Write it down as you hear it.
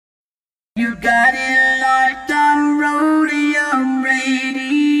You got it locked on Rodeo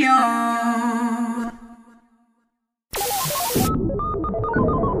Radio.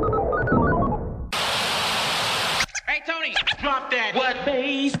 Hey Tony, drop that. What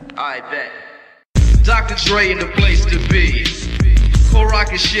bass? I bet. Dr. Dre in the place to be.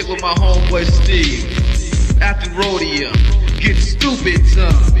 Co-rockin' shit with my homeboy Steve. After Rodeo, getting stupid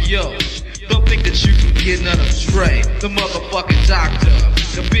dumb. Yo, don't think that you can get none of Dre. The motherfucking doctor,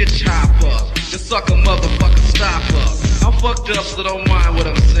 the bitch hopper, the sucker motherfucking stopper. I'm fucked up, so don't mind what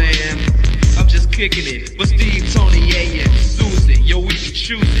I'm saying. I'm just kicking it with Steve, Tony, A, and Susan. Yo, we be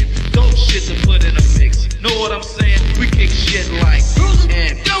choosing dope shit to put in a mix. Know what I'm saying? We kick shit like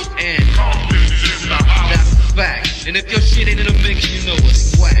and that's a fact. And if your shit ain't in a mix, you know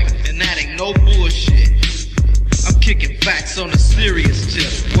it's whack. And that ain't no bullshit. I'm kicking facts on a serious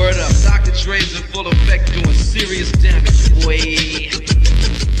tip. Word up, Dr. Dre's in full effect doing serious damage, boy.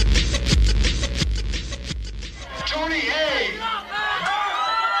 Tony A.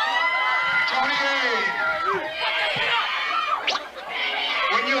 Tony A.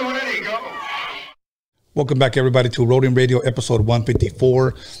 When you're ready, go. Welcome back, everybody, to Rodeo Radio, episode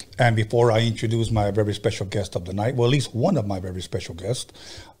 154. And before I introduce my very special guest of the night, well, at least one of my very special guests,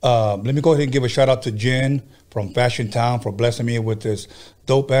 let me go ahead and give a shout out to Jen from Fashion Town for blessing me with this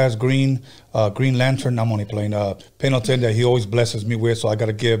dope-ass green lantern. I'm only playing Pendleton that he always blesses me with, so I got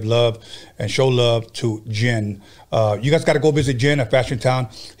to give love and show love to Jen. You guys got to go visit Jen at Fashion Town.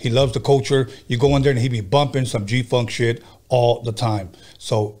 He loves the culture. You go in there and he be bumping some G-Funk shit all the time.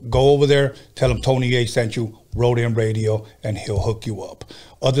 So go over there, tell him Tony A sent you, Rodeo Radio, and he'll hook you up.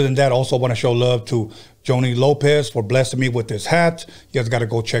 Other than that, also want to show love to Joni Lopez for blessing me with this hat. You guys got to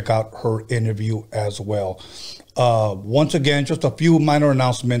go check out her interview as well. Once again, just a few minor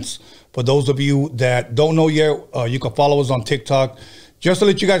announcements. For those of you that don't know yet, you can follow us on TikTok. Just to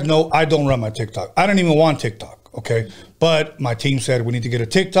let you guys know, I don't run my TikTok. I don't even want TikTok, okay? But my team said we need to get a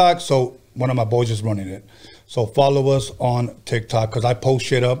TikTok, so one of my boys is running it. So follow us on TikTok because I post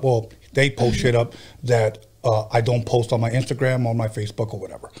shit up. Well, they post shit up that I don't post on my Instagram or my Facebook or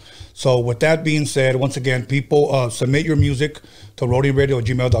whatever. So with that being said, once again, people submit your music to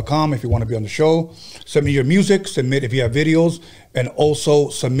rodeoradio@gmail.com if you want to be on the show. Send me your music, submit if you have videos, and also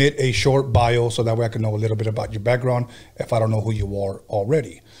submit a short bio so that way I can know a little bit about your background if I don't know who you are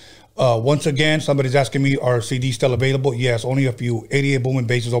already. Once again, somebody's asking me, are CDs still available? Yes, only a few. 88 Booming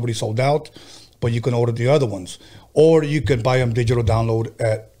Bass is already sold out, but you can order the other ones. Or you can buy them digital download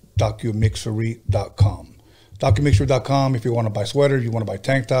at documixery.com. Documixery.com if you want to buy sweater, you want to buy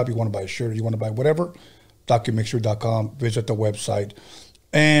tank top, you want to buy a shirt, you want to buy whatever. Documixery.com, visit the website.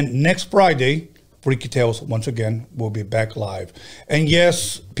 And next Friday, Freaky Tales, once again, will be back live. And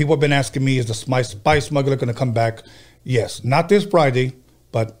yes, people have been asking me, is the Spice Smuggler going to come back? Yes, not this Friday,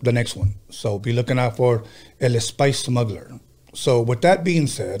 but the next one. So be looking out for El Spice Smuggler. So with that being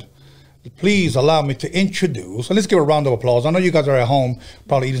said, please allow me to introduce, and let's give a round of applause. I know you guys are at home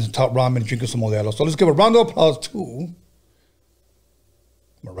probably eating some top ramen and drinking some Modelo. So let's give a round of applause to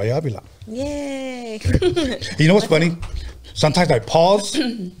Mariah Avila. Yay. You know what's funny? Sometimes I pause,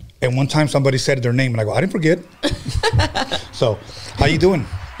 and one time somebody said their name, and I go, I didn't forget. So how you doing?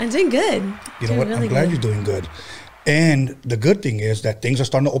 I'm doing good. You know what? Really I'm glad good. you're doing good. And the good thing is that things are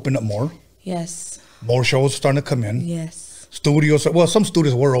starting to open up more. Yes. More shows are starting to come in. Yes. Studios, well, some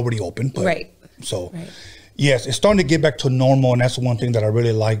studios were already open, but Right. So, Right. yes, it's starting to get back to normal, and that's one thing that I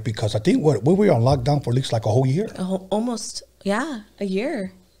really like because I think we were on lockdown for at least like a whole year. Almost, yeah, a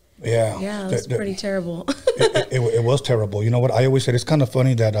year. Yeah, Yeah, it was pretty terrible. it was terrible. You know what? I always said it's kind of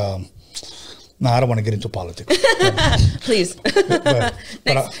funny that. I don't want to get into politics. Please.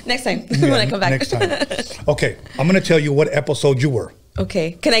 Next time when I come back. Next time. Okay, I'm going to tell you what episode you were.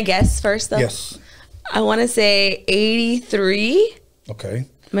 Okay. Can I guess first, though? Yes. I want to say 83. Okay.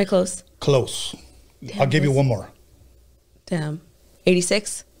 Am I close? Close. I'll give you one more. Damn.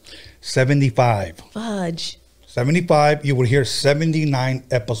 86? 75. Fudge. 75, you were here 79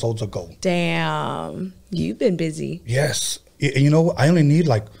 episodes ago. Damn. You've been busy. Yes. You know, I only need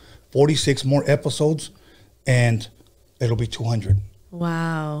like 46 more episodes and it'll be 200.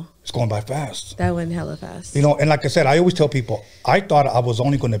 Wow. It's going by fast. That went hella fast. You know, and like I said, I always tell people, I thought I was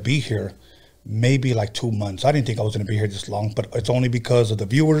only going to be here maybe like 2 months. I didn't think I was going to be here this long, but it's only because of the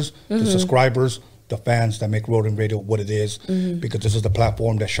viewers, the subscribers, the fans that make Rodeo Radio what it is, because this is the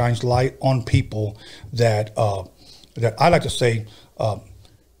platform that shines light on people that that I like to say,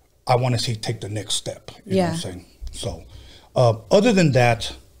 I want to see take the next step. You know what I'm saying? So other than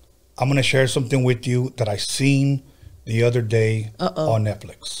that, I'm going to share something with you that I seen the other day Uh-oh. on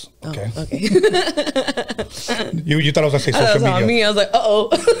Netflix. Okay. Oh, okay. You thought I was going to say That social was on media. me. I was like, uh-oh.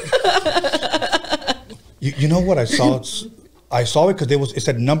 You know what I saw? I saw it because it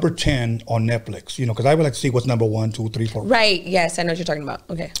said number 10 on Netflix. You know, because I would like to see what's number 1, 2, 3, 4. Right. Yes, I know what you're talking about.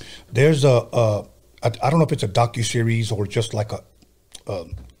 Okay. There's I don't know if it's a docuseries or just like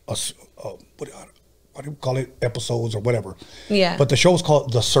what do you call it? Episodes or whatever. Yeah. But the show is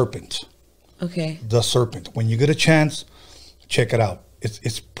called The Serpent. Okay. The Serpent. When you get a chance, check it out.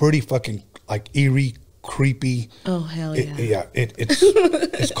 It's pretty fucking like eerie, creepy. Oh, hell yeah.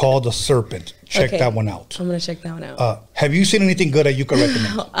 It's called The Serpent. Check Okay. that one out. I'm going to check that one out. Have you seen anything good that you could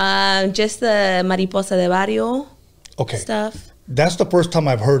recommend? Just the Mariposa de Barrio Okay. stuff. That's the first time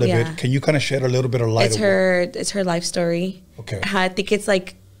I've heard of Yeah. it. Can you kind of shed a little bit of light? It's her life story. Okay. I think it's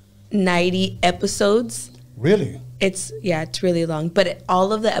like 90 episodes. Really? It's really long, but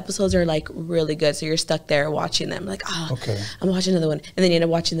all of the episodes are like really good. So you're stuck there watching them, like, Okay. I'm watching another one, and then you end up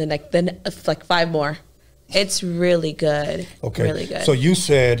watching like 5 more. It's really good. Okay. Really good. So you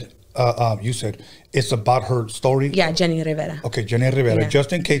said it's about her story. Yeah, Jenny Rivera. Okay, Jenny Rivera. Yeah.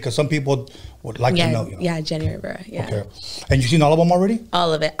 Just in case, because some people would like to know. You know. Yeah, Jenny Rivera. Yeah. Okay. And you've seen all of them already?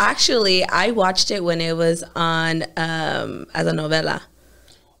 All of it. Actually, I watched it when it was on as a novela.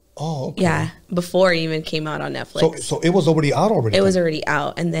 Oh, okay. Yeah, before it even came out on Netflix. So it was already out already? It was already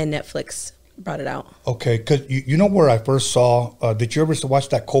out, and then Netflix brought it out. Okay, because you know where I first saw, did you ever watch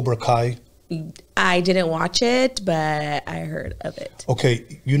that Cobra Kai? I didn't watch it, but I heard of it.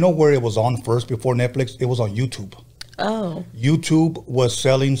 Okay, you know where it was on first before Netflix? It was on YouTube. Oh. YouTube was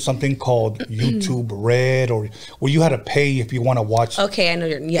selling something called YouTube Red, or where you had to pay if you want to watch Okay, I know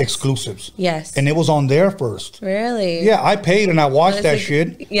you're. Yes. exclusives. Yes. And it was on there first. Really? Yeah, I paid and I watched that Like-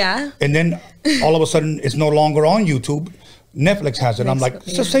 shit. Yeah. And then all of a sudden, it's no longer on YouTube. Netflix has it. I'm like,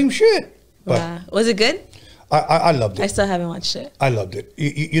 it's the same shit. But Wow. Was it good? I loved I it. still haven't watched it. I loved it.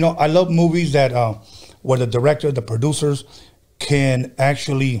 You know, I love movies that where the director, the producers can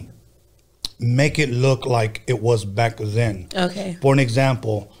actually make it look like it was back then. Okay. For an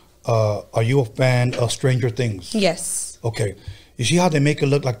example, are you a fan of Stranger Things? Yes. Okay. You see how they make it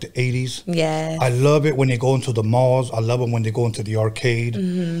look like the 80s? Yes. I love it when they go into the malls. I love it when they go into the arcade.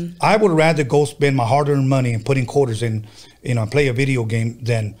 Mm-hmm. I would rather go spend my hard-earned money and putting quarters in, you know, and play a video game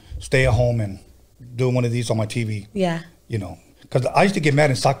than stay at home and do one of these on my TV. Yeah. You know, because I used to get mad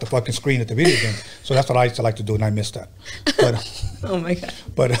and sock the fucking screen at the video game. So that's what I used to like to do, and I missed that. But Oh my God.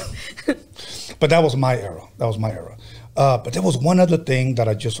 but that was my era. That was my era. But there was one other thing that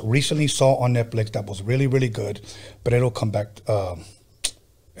I just recently saw on Netflix that was really, really good. But it'll come back.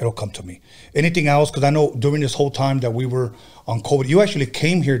 It'll come to me. Anything else? Because I know during this whole time that we were on COVID, you actually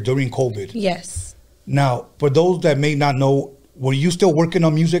came here during COVID. Yes. Now, for those that may not know, were you still working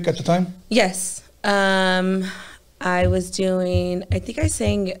on music at the time? Yes. I was doing, I think I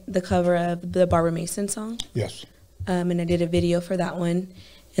sang the cover of the Barbara Mason song. Yes. And I did a video for that one.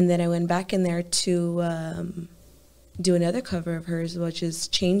 And then I went back in there to do another cover of hers, which is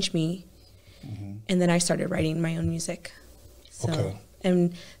Change Me. Mm-hmm. And then I started writing my own music. So, Okay.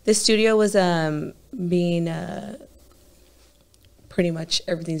 And the studio was being pretty much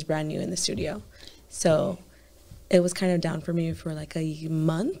everything's brand new in the studio. So it was kind of down for me for like a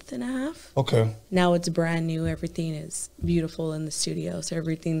month and a half. Okay. Now it's brand new. Everything is beautiful in the studio. So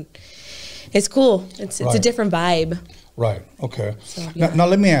everything is cool. It's a Right. different vibe. Right. Okay. So, yeah. Now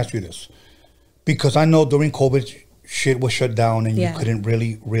let me ask you this, because I know during COVID, shit was shut down, and Yeah. you couldn't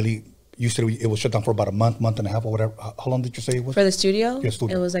really. You said it was shut down for about a month and a half, or whatever. How long did you say it was? For the studio, Yeah,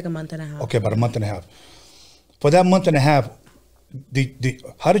 studio. it was like a month and a half. Okay, about a month and a half. For that month and a half,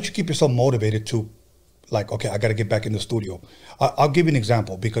 how did you keep yourself motivated to, like, okay, I got to get back in the studio? I'll give you an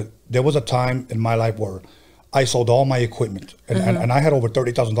example, because there was a time in my life where I sold all my equipment, and I had over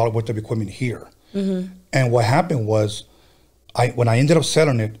 $30,000 worth of equipment here. And what happened was, when I ended up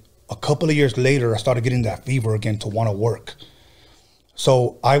selling it, a couple of years later, I started getting that fever again to want to work.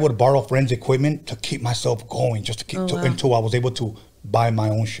 So I would borrow friends' equipment to keep myself going, just to keep until I was able to buy my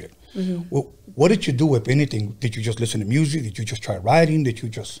own shit. Well, what did you do, if anything? Did you just listen to music? Did you just try writing? Did you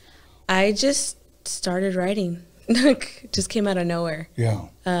just? I just started writing. Just came out of nowhere. Yeah.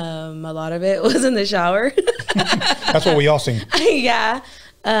 A lot of it was in the shower. That's what we all sing. Yeah.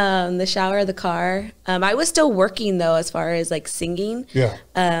 The shower, the car. I was still working though, as far as like singing. Yeah.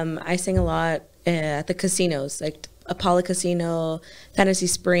 I sing a lot at the casinos, like Apollo Casino, Fantasy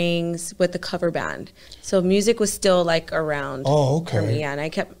Springs, with the cover band. So music was still like around. Oh, okay. For me, yeah, and I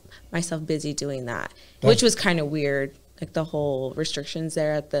kept myself busy doing that, which was kind of weird, like the whole restrictions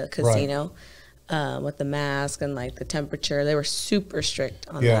there at the casino. with the mask and like the temperature. They were super strict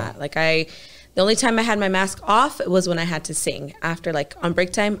on Yeah. that. Like the only time I had my mask off was when I had to sing. After like on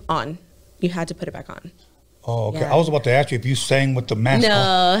break time, on. You had to put it back on. Oh, okay. Yeah. I was about to ask you if you sang with the mask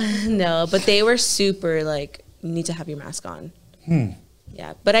on. No, but they were super like, you need to have your mask on.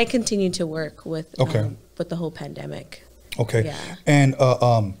 Yeah, but I continued to work with the whole pandemic. Okay. Yeah. And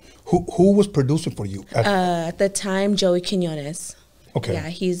who was producing for you? At the time, Joey Quinones. Okay. Yeah,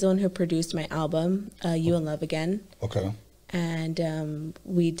 he's the one who produced my album, You in Love Again. Okay. And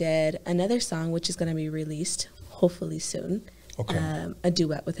we did another song, which is going to be released hopefully soon. Okay. A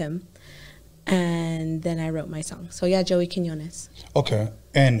duet with him. And then I wrote my song. So yeah, Joey Quinones. Okay.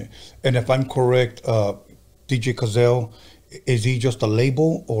 And if I'm correct, DJ Cazell, is he just a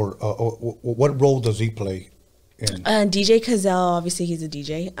label or what role does he play in? DJ Cazell, obviously he's a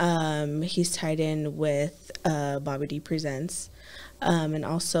DJ. He's tied in with Bobby D Presents. And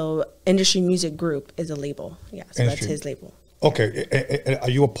also Industry Music Group is a label. Yeah, so that's his label. Okay. Are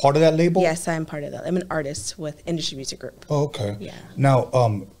you a part of that label? Yes, I'm part of that. I'm an artist with Industry Music Group. Oh, okay. Yeah.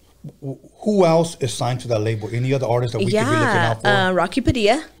 Now, who else is signed to that label? Any other artists that we could be looking out for? Rocky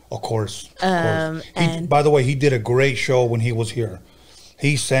Padilla. Of course. And by the way, he did a great show when he was here.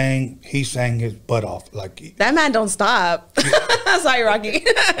 He sang his butt off. Like that man don't stop. Sorry, Rocky.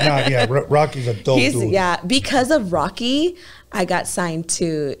 Rocky's a dope dude. Yeah, because of Rocky, I got signed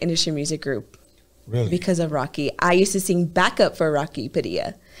to Industry Music Group. Really? Because of Rocky. I used to sing backup for Rocky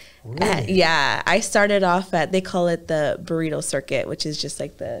Padilla. Really? Yeah, I started off at, they call it the Burrito Circuit, which is just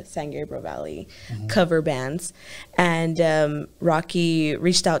like the San Gabriel Valley cover bands. And Rocky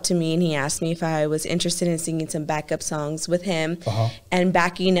reached out to me and he asked me if I was interested in singing some backup songs with him and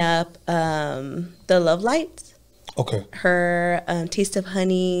backing up the Love Lights. Okay. Her Taste of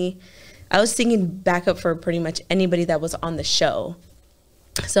Honey. I was singing backup for pretty much anybody that was on the show.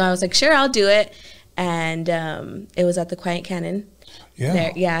 So I was like, sure, I'll do it. And it was at the Quiet Cannon. Yeah.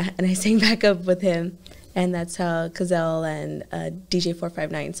 There, yeah, and I sang backup with him, and that's how Cazell and DJ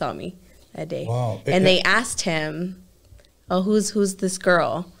 459 saw me that day. Wow! And they asked him, "Oh, who's this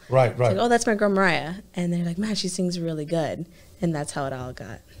girl?" Right. Like, oh, that's my girl Mariah. And they're like, "Man, she sings really good," and that's how it all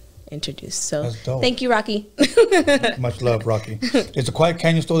got introduced. So, That's dope. thank you, Rocky. Much love, Rocky. Is the Quiet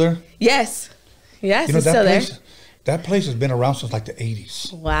Canyon still there? Yes, You know, it's that still place. there. That place has been around since like the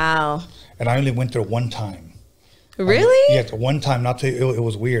 80s, Wow, and I only went there one time. really? Yeah, the one time. And I'll tell you, it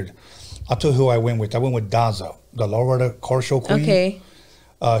was weird. I'll tell you who I went with. I went with Daza, the Loretta car show queen. Okay.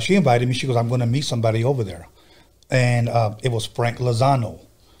 She invited me. She goes, I'm going to meet somebody over there. And it was Frank Lozano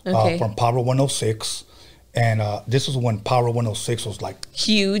from Power 106. And this was when Power 106 was like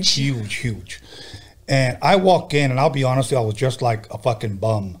huge. And I walk in, and I'll be honest, I was just like a fucking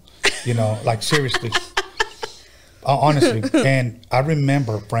bum, like seriously. Honestly. And I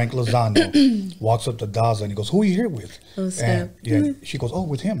remember Frank Lozano walks up to Daza and he goes, who are you here with? Oh, snap. And she goes, oh,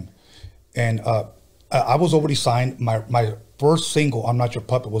 with him. And I was already signed. My first single, I'm Not Your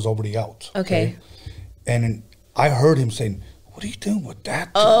Puppet, was already out. Okay. And I heard him saying, what are you doing with that?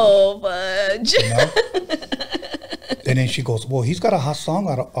 Oh, fudge. And then she goes, well, he's got a hot song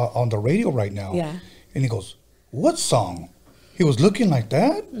on the radio right now. Yeah. And he goes, what song? He was looking like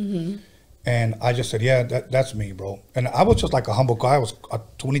that? Mm-hmm. And I just said, yeah, that's me, bro. And I was just like a humble guy. I was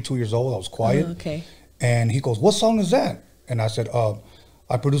 22 years old. I was quiet. Oh, okay. And he goes, what song is that? And I said,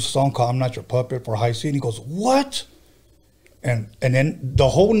 I produced a song called I'm Not Your Puppet for High C. And he goes, what? And then the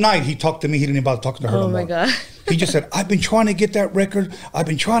whole night he talked to me. He didn't even bother talking to her no more. Oh, my God. He just said, I've been trying to get that record. I've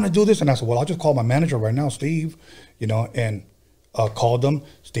been trying to do this. And I said, well, I'll just call my manager right now, Steve, and called him.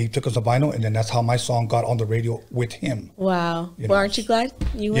 Steve took us a vinyl. And then that's how my song got on the radio with him. Wow. You Well, know. aren't you glad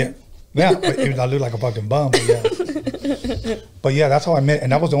you went? Yeah, but even though I look like a fucking bum, but yeah. But yeah, that's how I met,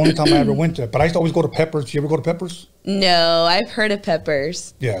 and that was the only time I ever went to. But I used to always go to Peppers. You ever go to Peppers? No, I've heard of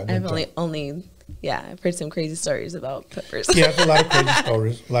Peppers. Yeah, I've I've heard some crazy stories about Peppers. Yeah, there's a lot of crazy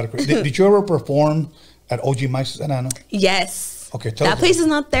stories. A lot of crazy. Did you ever perform at OG Mike's in Santa Ana? Yes. Okay, tell that us place is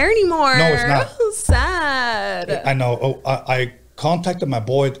not there anymore. No, it's not. Sad. I know. Oh, I contacted my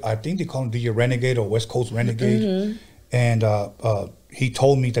boy. I think they call him DJ Renegade or West Coast Renegade, and he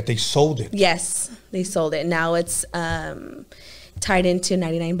told me that they sold it. Yes, they sold it. Now it's tied into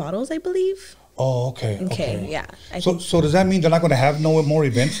 99 Bottles, I believe. Oh, okay. Yeah. So does that mean they're not going to have no more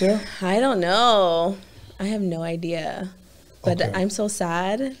events there? I don't know. I have no idea. But Okay. I'm so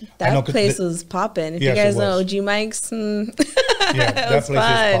sad. I That know, 'cause place was popping. If Yes, you guys it know was. OG Mike's, Yeah, that was place is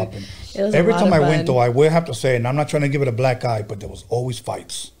fun. popping. It was a Every lot time of I went, fun. though, I will have to say, and I'm not trying to give it a black eye, but there was always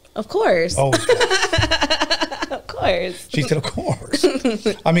fights. Of course. Always fights. Of course. course. She said, of course.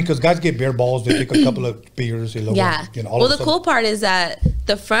 I mean, because guys get beer balls. They take a couple of beers. They love Yeah. it, all Well, of a the sudden- cool part is that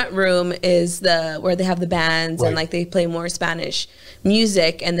the front room is where they have the bands Right. and like they play more Spanish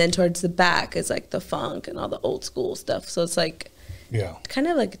music, and then towards the back is like the funk and all the old school stuff. So it's like Yeah. kind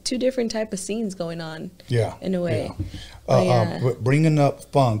of like two different type of scenes going on. Yeah. In a way. Yeah. But yeah. Bringing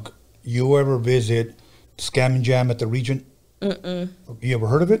up funk, you ever visit Scam and Jam at the Regent? You ever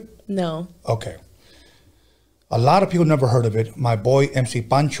heard of it? No. Okay. A lot of people never heard of it. My boy MC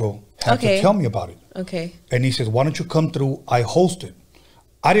Pancho had Okay. to tell me about it. Okay. And he says, why don't you come through? I host it.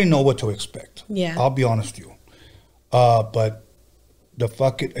 I didn't know what to expect. Yeah. I'll be honest with you. But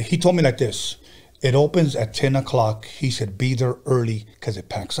he told me like this. It opens at 10 o'clock. He said, be there early because it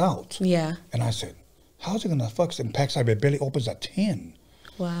packs out. Yeah. And I said, how's it going to fuck? It packs out. It barely opens at 10.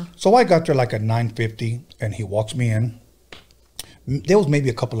 Wow. So I got there like at 9:50 and he walks me in. There was maybe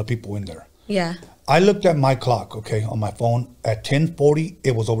a couple of people in there. Yeah. I looked at my clock, okay, on my phone. At 10:40,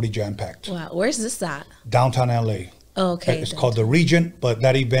 it was already jam-packed. Wow. Where's this at? Downtown LA. Oh, okay. It's called the Regent, but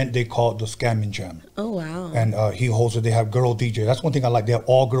that event they call it the Scam and Jam. Oh, wow. And he holds it. They have girl DJs. That's one thing I like. They have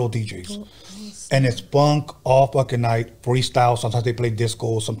all girl DJs. And it's funk all fucking night, freestyle. Sometimes they play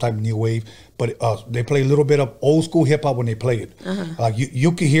disco, sometimes new wave. But they play a little bit of old school hip hop when they play it. Like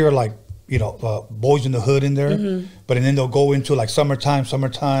you can hear like, Boys in the Hood in there. But then they'll go into like Summertime,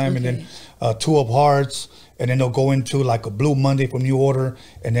 and then Two of Hearts. And then they'll go into like a Blue Monday from New Order.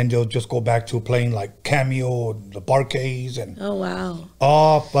 And then they'll just go back to playing like Cameo, the Barcades, and Oh, wow.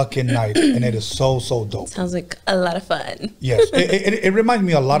 all fucking night. And it is so, so dope. Sounds like a lot of fun. Yes. It reminds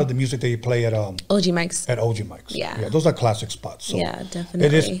me a lot of the music that you play at OG Mike's. OG Mike's. Yeah. Those are classic spots. So Yeah, it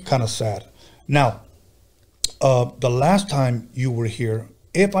definitely. is kind of sad. Now, the last time you were here,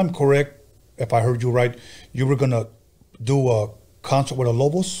 if I'm correct, if I heard you right, you were going to do a concert with the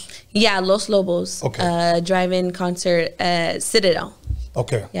Lobos? Yeah, Los Lobos. Okay. Drive-in concert at Citadel.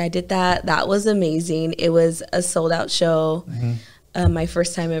 Okay. Yeah, I did that. That was amazing. It was a sold-out show. My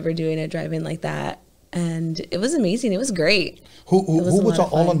first time ever doing a drive-in like that. And it was amazing. It was great. Who It was a was lot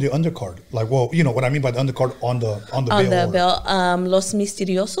of all fun. on the undercard? Like, well, you know what I mean by the undercard on the On bill. the or- bill, Los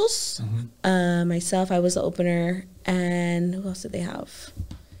Misteriosos. Myself, I was the opener. And who else did they have?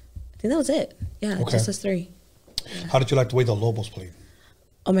 I think that was it. Yeah, Okay. just us three. How did you like the way the Lobos played?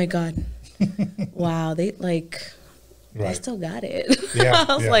 Oh, my God. Wow, they like... I Right. still got it. Yeah,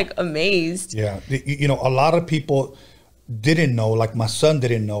 I was yeah. like amazed. Yeah, a lot of people didn't know, like my son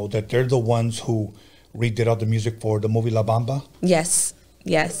didn't know that they're the ones who redid all the music for the movie La Bamba. Yes,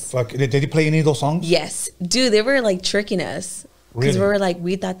 yes, Fuck, did they play any of those songs? yes. Dude, they were like tricking us. Because Really?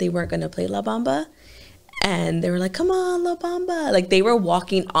 we thought they weren't going to play La Bamba. And they were like, come on, La Bamba. Like they were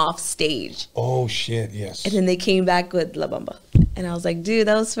walking off stage. Oh shit, yes. And then they came back with La Bamba. And I was like, dude,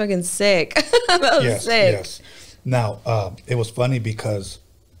 that was fucking sick. That was Yes, sick. yes. Now, it was funny because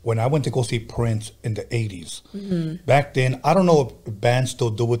when I went to go see Prince in the 80s, back then, I don't know if bands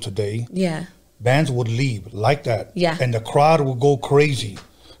still do it today. Yeah. Bands would leave like that. Yeah. And the crowd would go crazy.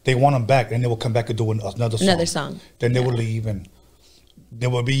 They want them back, and they would come back and do another song. Another song. Then they would leave, and they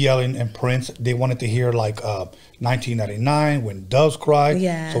would be yelling. And Prince, they wanted to hear like 1999 when Doves Cry.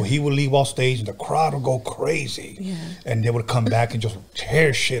 Yeah. So he would leave off stage, and the crowd would go crazy. Yeah. And they would come back and just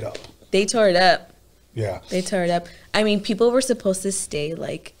tear shit up. They tore it up. Yeah. They tore it up. I mean, people were supposed to stay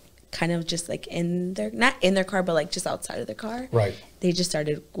like kind of just like not in their car, but like just outside of their car. Right. They just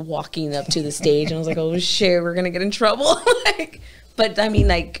started walking up to the stage, and I was like, oh shit, we're gonna get in trouble. But I mean,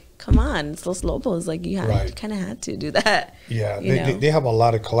 like, come on, it's Los Lobos. Like you Right. kind of had to do that. Yeah, you know? they have a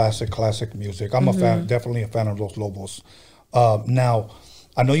lot of classic music. I'm a fan, definitely a fan of Los Lobos. Now,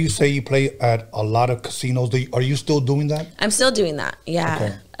 I know you say you play at a lot of casinos. Are you still doing that? I'm still doing that. Yeah.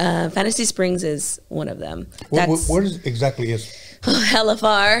 Okay. Fantasy Springs is one of them. Where That's exactly is? hella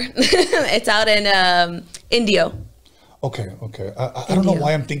far. It's out in Indio, Okay. I don't know Indio.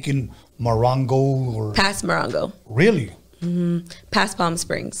 why I'm thinking Morongo or past Morongo, really. past Palm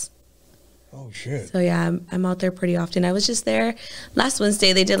Springs. Oh shit. So yeah, I'm out there pretty often. I was just there last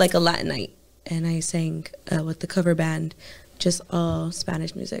Wednesday. They did like a Latin night, and I sang with the cover band, just all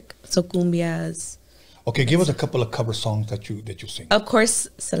Spanish music. So cumbias, Okay, give us a couple of cover songs that you sing. of course,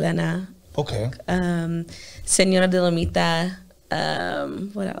 Selena, Okay. Señora de Lomita.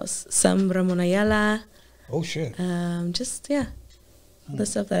 What else? Some Ramon Ayala. Oh shit. Just yeah, the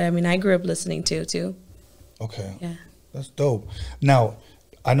stuff that I grew up listening to too. Okay. Yeah. That's dope. Now,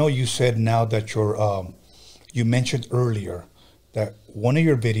 I know you said now that you mentioned earlier that one of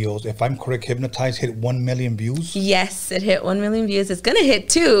your videos, if I'm correct, Hypnotize hit 1 million views. Yes, it hit 1 million views. It's gonna hit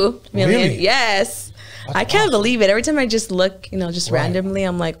 2 million. Really? Yes. That's I can't awesome. believe it. Every time I just look, just Right. randomly,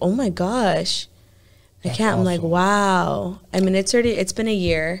 I'm like, oh my gosh. I can't. I'm like, awesome. wow. I mean, it's been a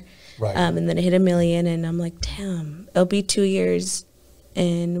year. Right. And then it hit 1 million, and I'm like, damn, it'll be 2 years.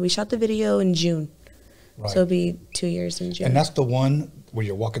 And we shot the video in June. Right. So it'll be 2 years in June. And that's the one where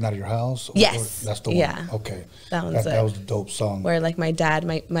you're walking out of your house? Yes. That's the one? Yeah. Okay. That one's That it. was a dope song. Where like my dad,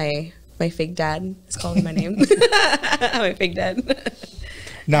 my fake dad is calling my name. My fake dad.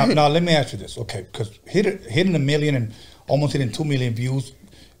 Now, let me ask you this, okay? Because hitting 1 million and almost hitting 2 million views,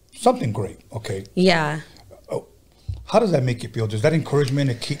 something great, okay? Yeah. How does that make you feel? Does that encouragement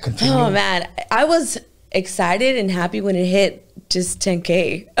to keep continuing? Oh man, I was excited and happy when it hit just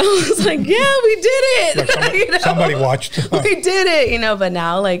 10K. I was like, yeah, we did it. Like somebody, You know? somebody watched. We did it, But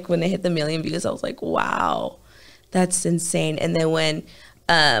now, like when they hit the 1 million views, I was like, wow, that's insane. And then when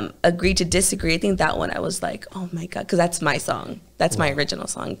Agree to Disagree, I think that one I was like, oh my God, because that's my song. That's my original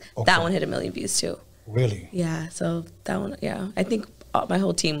song. Okay. That one hit 1 million views too. Really? Yeah, so that one, yeah. I think my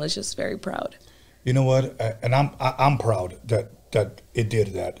whole team was just very proud. You know what? And I'm proud that it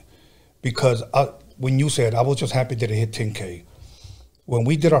did that, because when you said, I was just happy that it hit 10K. When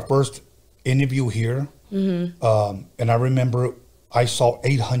we did our first interview here, and I remember I saw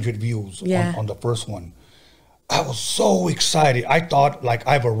 800 views on the first one. I was so excited. I thought like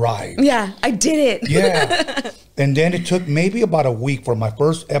I've arrived. Yeah, I did it. Yeah. And then it took maybe about a week for my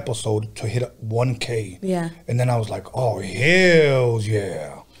first episode to hit 1K. Yeah. And then I was like, oh, hells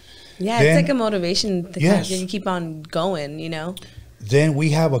yeah. Yeah, Then- it's like a motivation to Yes. kind of keep on going, Then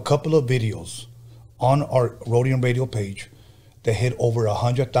we have a couple of videos on our Rhodium Radio page that hit over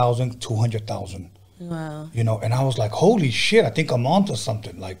 100,000, 200,000. Wow. And I was like, holy shit, I think I'm onto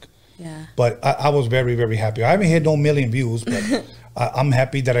something. Like, Yeah. but I was very, very happy. I haven't hit no million views, but I'm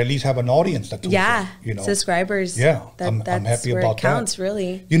happy that I at least have an audience that tunes Yeah. in, Subscribers. Yeah, That's I'm happy where about it counts, that.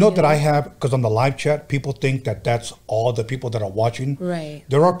 really. You know that I have, because on the live chat, people think that that's all the people that are watching. Right.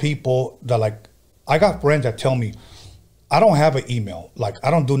 There are people that I got friends that tell me, I don't have an email. Like, I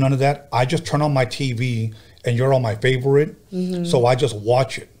don't do none of that. I just turn on my TV and you're on my favorite. So I just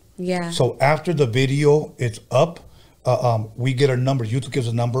watch it. Yeah. So after the video is up, we get a number. YouTube gives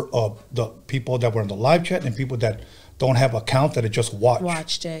a number of the people that were in the live chat and people that don't have accounts that just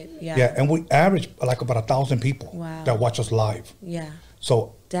Watched it. Yeah. Yeah, and we average like about 1,000 people Wow. that watch us live. Yeah.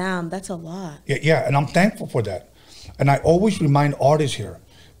 So Damn, that's a lot. yeah, and I'm thankful for that. And I always remind artists here,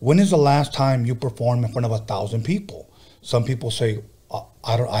 when is the last time you performed in front of 1,000 people? Some people say,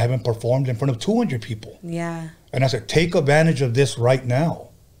 I haven't performed in front of 200 people. Yeah. And I said, take advantage of this right now,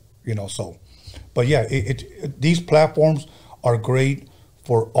 so. But yeah, these platforms are great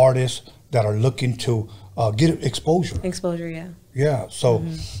for artists that are looking to get exposure. Exposure, yeah. Yeah. So,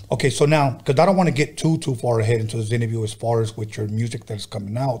 okay. So now, because I don't want to get too far ahead into this interview as far as with your music that is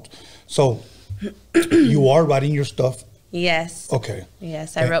coming out. So, you are writing your stuff. Yes. Okay.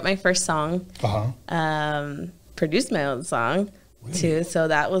 Yes, I wrote my first song. Produced my own song too. So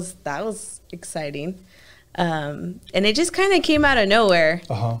that was exciting. And it just kind of came out of nowhere.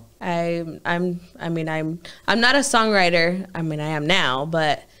 I'm not a songwriter. I mean, I am now,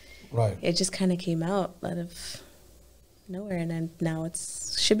 but Right. it just kind of came out of nowhere, and then now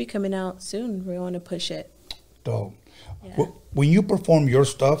should be coming out soon. We want to push it. Dope. Yeah. When you perform your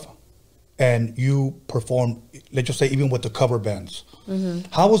stuff, and you perform, let's just say, even with the cover bands,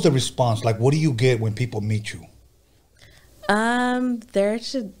 how was the response? Like, what do you get when people meet you? They're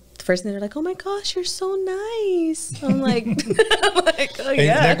just, the first thing they're like, "Oh my gosh, you're so nice." I'm like, oh And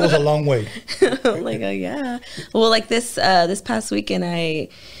yeah. that goes a long way. I'm like, oh yeah. Well, like this past weekend,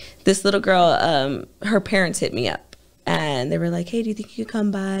 this little girl, her parents hit me up and they were like, "Hey, do you think you could come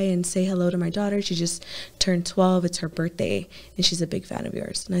by and say hello to my daughter? She just turned 12. It's her birthday and she's a big fan of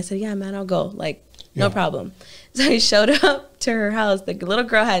yours." And I said, "Yeah, man, I'll go. Like, no Yeah. problem." So I showed up to her house. The little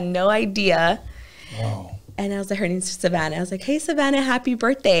girl had no idea. Wow. And I was like, her name's Savannah. I was like, "Hey, Savannah, happy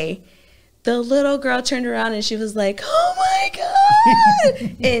birthday." The little girl turned around and she was like, "Oh my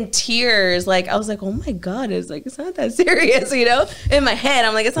God," in tears. Like, I was like, "Oh my God." It's like, it's not that serious, In my head,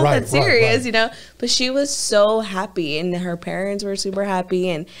 I'm like, it's not Right, that serious, right. But she was so happy and her parents were super happy.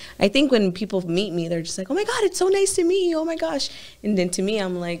 And I think when people meet me, they're just like, "Oh my God, it's so nice to meet you. Oh my gosh." And then to me,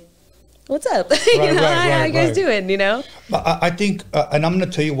 I'm like, "What's up?" Right, Hi, how you guys right. doing, I think, and I'm going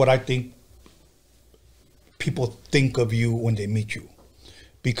to tell you what I think people think of you when they meet you.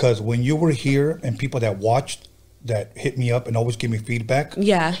 Because when you were here and people that watched, that hit me up and always give me feedback,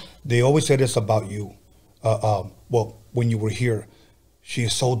 Yeah. they always said this about you. Well, when you were here, she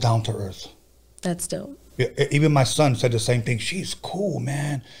is so down to earth. That's dope. Yeah, even my son said the same thing. She's cool,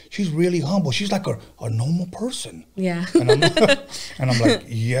 man. She's really humble. She's like a normal person. Yeah. And I'm like,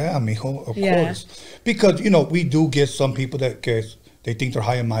 yeah, mijo, of Yeah. course. Because, we do get some people that they think they're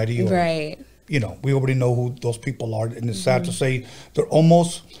high and mighty. Or, Right. you know, we already know who those people are, and it's sad to say they're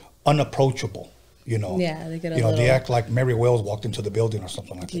almost unapproachable. You know, Yeah, they get a you know, they little- act like Mary Wells walked into the building or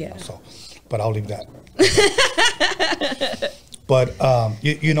something like that. You know, Yeah. so, but I'll leave that. But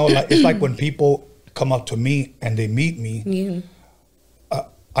you know, like, it's like when people come up to me and they meet me.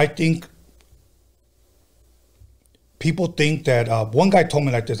 I think people think that one guy told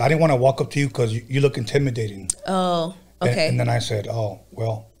me like this. I didn't want to walk up to you because you look intimidating. Oh, And- okay. And then I said, oh,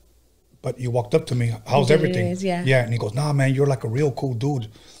 well, but you walked up to me. How's did everything? anyways, yeah. Yeah. And he goes, nah, man, you're like a real cool dude.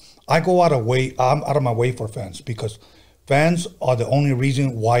 I'm out of my way for fans because fans are the only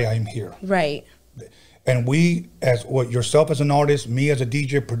reason why I'm here. Right. And we, as yourself as an artist, me as a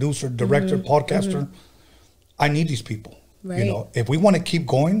DJ, producer, director, podcaster, I need these people. Right. You know, if we want to keep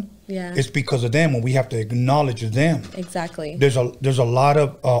going, Yeah. it's because of them, and we have to acknowledge them. Exactly. There's a lot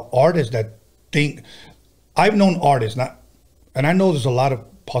of artists that think. I've known artists, and I know there's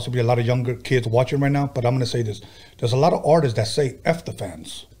possibly a lot of younger kids watching right now, but I'm going to say this. There's a lot of artists that say F the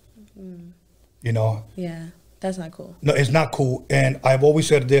fans. You know? Yeah. That's not cool. No, it's not cool. And I've always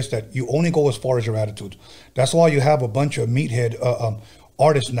said this, that you only go as far as your attitude. That's why you have a bunch of meathead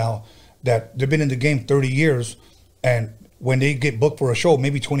artists now that they've been in the game 30 years, and when they get booked for a show,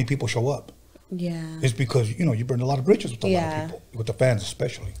 maybe 20 people show up. Yeah. It's because, you know, you burned a lot of bridges with a lot Yeah. of people, with the fans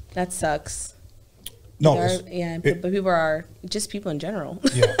especially. That sucks. No, There are- it's- yeah, it- but people are just people in general.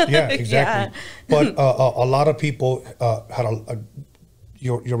 yeah, exactly. But a lot of people had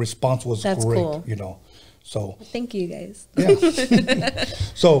your response was That's great, cool. you know. So Thank you guys. yeah.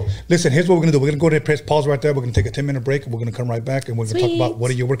 So listen, here's what we're gonna do. We're gonna go ahead and press pause right there. We're gonna take a 10-minute break, and we're gonna come right back, and we're gonna talk about Sweet. what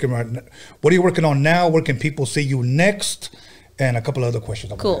are you working on now? Where can people see you next? And a couple of other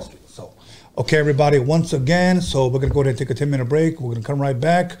questions. I'm gonna Cool. ask you. So, okay, everybody. Once again, so we're gonna go ahead and take a 10-minute break. We're gonna come right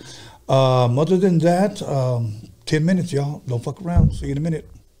back. Other than that, 10 minutes, y'all. Don't fuck around. See you in a minute.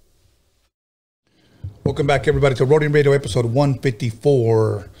 Welcome back, everybody, to Roading Radio episode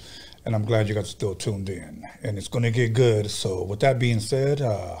 154. And I'm glad you guys are still tuned in. And it's going to get good. So with that being said,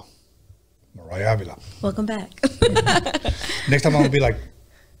 Mariah Avila. Welcome back. Next time I'm going to be like,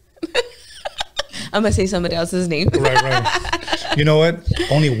 I'm gonna say somebody else's name. right. You know what?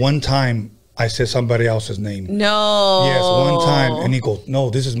 Only one time I said somebody else's name. No. Yes, one time. And he goes, no,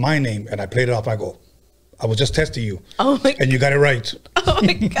 this is my name. And I played it off. I go, I was just testing you. Oh my. And you got it right. Oh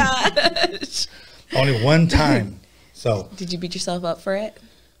my gosh. Only one time. So, Did you beat yourself up for it?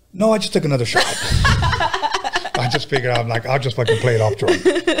 no, I just took another shot. I just figured out, like, I'll just fucking play it off drunk.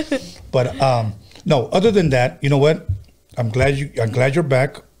 But no, other than that, you know what? I'm glad you're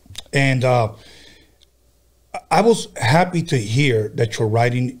back. And I was happy to hear that you're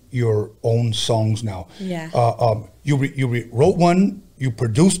writing your own songs now. Yeah. You wrote one, you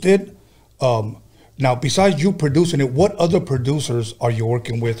produced it. Now, besides you producing it, what other producers are you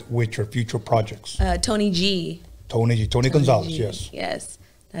working with your future projects? Tony G. Tony Gonzalez, G. yes. Yes.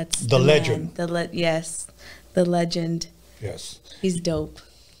 That's The man. legend. Yes. The legend. Yes. He's dope.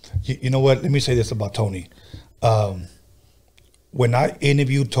 You know what? Let me say this about Tony. When I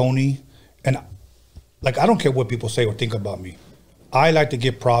interviewed Tony, and like, I don't care what people say or think about me. I like to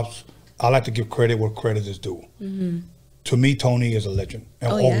give props. I like to give credit where credit is due. To me, Tony is a legend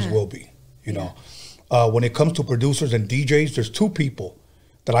and Oh, always yeah. will be. You know, when it comes to producers and DJs, there's two people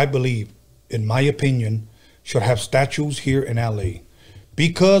that I believe, in my opinion, should have statues here in LA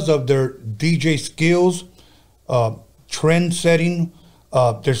because of their DJ skills, trend setting.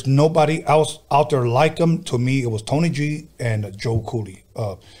 There's nobody else out there like them. To me, it was Tony G and Joe Cooley.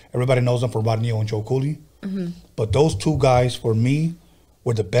 Everybody knows them for Rodney and Joe Cooley. But those two guys, for me,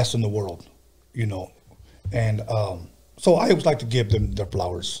 were the best in the world, you know. And so I always like to give them their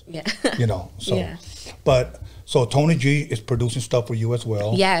flowers, Yeah. you know. So, Yeah. But so Tony G is producing stuff for you as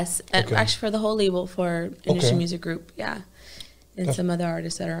well. Yes. And Okay. actually for the whole label for Industry Okay. Music Group. Yeah. And some other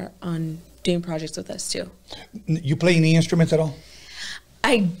artists that are doing projects with us too. You play any instruments at all?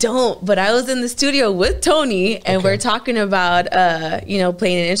 I don't, but I was in the studio with Tony and Okay. we're talking about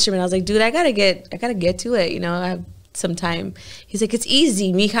playing an instrument. I was like, dude, I gotta get to it, I have some time. He's like, it's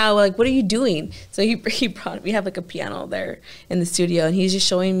easy, Mija, like, what are you doing? So he brought, we have like a piano there in the studio and he's just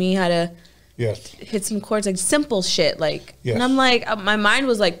showing me how to Yes. hit some chords, like simple shit, like, Yes. and I'm like, my mind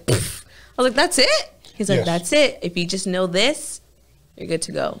was like, pfft. I was like, that's it? He's like, Yes. that's it. If you just know this, you're good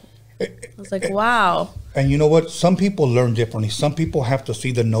to go. I was like, wow. And you know what? Some people learn differently. Some people have to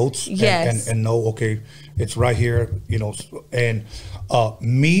see the notes Yes. and know, okay, it's right here, you know. And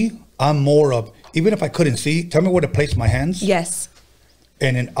me, I'm more of, even if I couldn't see, tell me where to place my hands. Yes.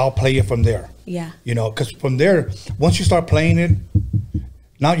 And then I'll play it from there. Yeah. You know, because from there, once you start playing it,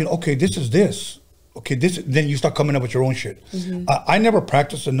 now you know, okay, this is this. okay, then you start coming up with your own shit. I never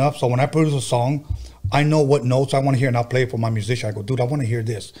practiced enough, so when I produce a song, I know what notes I want to hear, and I'll play it for my musician. I go, dude, I want to hear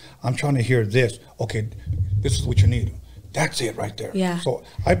this. I'm trying to hear this. Okay, this is what you need. That's it right there. Yeah. So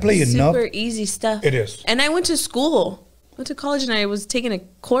I play enough. Super easy stuff. It is. And I went to school. Went to college and I was taking a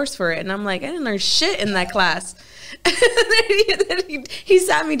course for it. And I'm like, I didn't learn shit in that class. he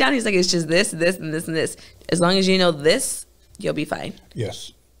sat me down. He's like, it's just this, this, and this, and this. As long as you know this, you'll be fine.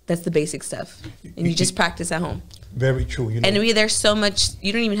 Yes. That's the basic stuff. And you just practice at home. Very true. You know. And there's so much,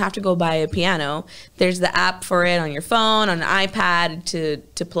 you don't even have to go buy a piano. There's the app for it on your phone, on an iPad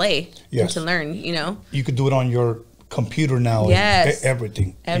to play and to learn, you know. You could do it on your computer now. Yes.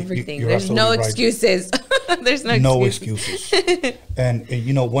 Everything. Everything. There's no excuses. There's no excuses. And,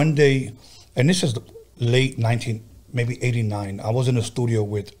 you know, one day, and this is late maybe 89, I was in the studio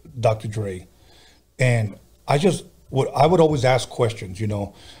with Dr. Dre. And I would always ask questions, you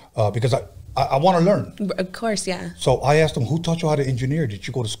know, because I want to learn. Of course, yeah. So I asked him, who taught you how to engineer? Did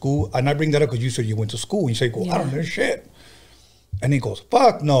you go to school? And I bring that up because you said you went to school. And you say, I don't know shit. And he goes,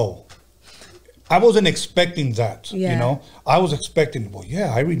 fuck no. I wasn't expecting that, you know. I was expecting, well,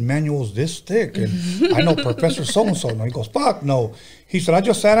 yeah, I read manuals this thick, and I know Professor so-and-so. And he goes, fuck no. He said, I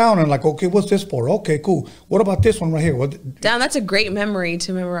just sat down and like, okay, what's this for? Okay, cool. What about this one right here? Damn, that's a great memory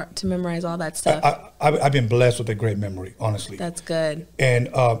to memorize all that stuff. I've been blessed with a great memory, honestly. That's good. And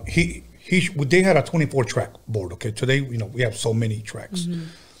they had a 24-track board, okay? Today, you know, we have so many tracks.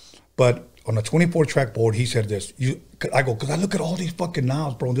 But on a 24-track board, he said this. I go, because I look at all these fucking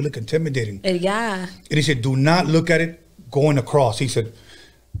knobs, bro, and they look intimidating. Yeah. And he said, do not look at it going across. He said,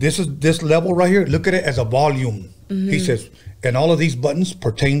 this level right here, look at it as a volume. He says, and all of these buttons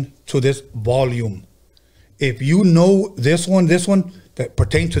pertain to this volume. If you know this one that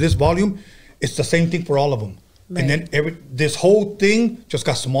pertain to this volume, it's the same thing for all of them. Right. And then this whole thing just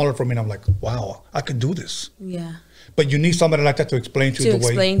got smaller for me, and I'm like, wow, I could do this. Yeah. But you need somebody like that to explain to you the way. To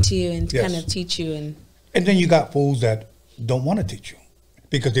explain to you and to kind of teach you. And then you got fools that don't want to teach you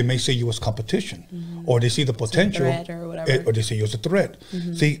because they may see you as competition, or they see the potential, or whatever, or they see you as a threat.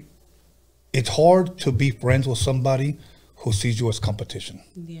 See, it's hard to be friends with somebody who sees you as competition.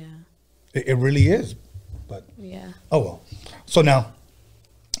 Yeah. It really is. But oh well. So now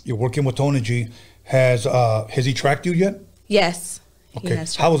you're working with Tony G. Has he tracked you yet? Yes. Okay.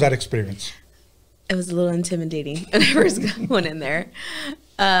 How was that experience? It was a little intimidating when I first went in there.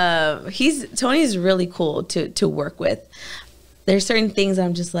 Tony's really cool to work with. There's certain things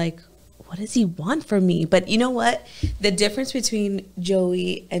I'm just like, what does he want from me? But you know what? The difference between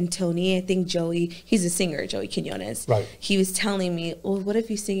Joey and Tony, I think Joey, he's a singer, Joey Quinones. Right. He was telling me, well, what if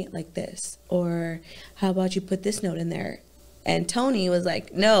you sing it like this? Or how about you put this note in there? And Tony was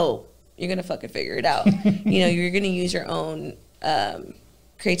like, no, you're going to fucking figure it out. You know, you're going to use your own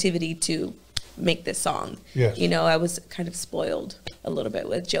creativity to make this song. Yes. You know, I was kind of spoiled a little bit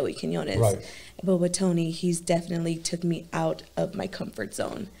with Joey Quinones. Right. But with Tony, he's definitely took me out of my comfort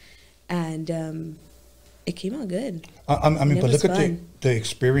zone. And it came out good. I mean, but look at the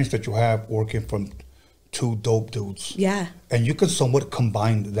experience that you have working from two dope dudes. Yeah. And you can somewhat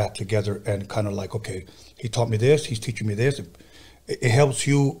combine that together and kind of like, okay, he taught me this, he's teaching me this. It helps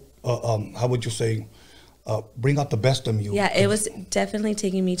you, how would you say, bring out the best in you. Yeah, it was definitely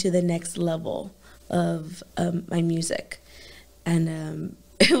taking me to the next level of my music. And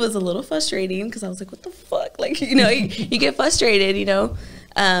it was a little frustrating because I was like, what the fuck? Like, you know, you get frustrated, you know.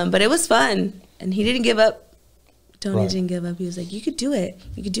 But it was fun. And he didn't give up. Tony didn't give up. He was like, you could do it.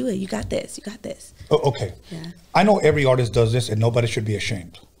 You could do it. You got this. You got this. Oh, okay. Yeah. I know every artist does this and nobody should be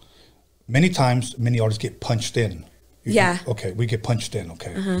ashamed. Many times, many artists get punched in. Okay, we get punched in,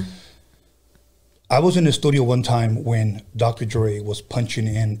 okay. I was in the studio one time when Dr. Dre was punching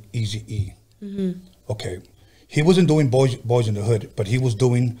in Eazy-E. Okay. He wasn't doing Boys in the Hood, but he was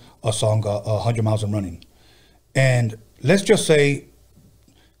doing a song, 100 Miles and Running. And let's just say,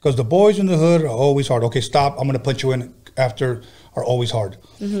 because the Boys in the Hood are always hard. Okay, stop. I'm going to punch you in after are always hard.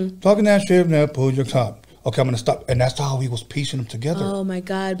 Talking that shit, now pull your top. Okay, I'm going to stop. And that's how he was piecing them together. Oh, my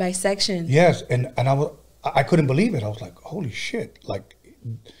God, by section. Yes, and I couldn't believe it. I was like, holy shit. Like,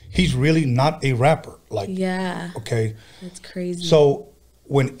 he's really not a rapper. Like, yeah. Okay. That's crazy. So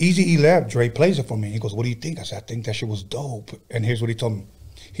when Eazy-E left, Dre plays it for me. He goes, what do you think? I said, I think that shit was dope. And here's what he told me.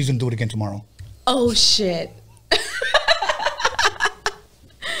 He's going to do it again tomorrow. Oh, shit.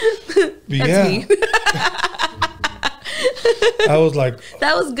 Yeah. Me. I was like,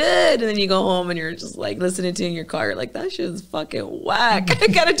 that was good. And then you go home and you're just like listening to it in your car. You're like, that shit is fucking whack. I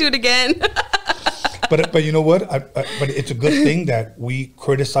gotta do it again. But you know what? But it's a good thing that we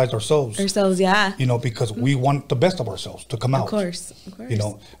criticize ourselves. Yeah. You know, because we want the best of ourselves to come out. Of course. You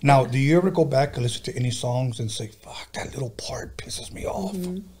know. Now, do you ever go back and listen to any songs and say, "Fuck, that little part pisses me off"?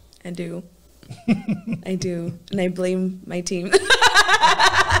 I do. I do, and I blame my team.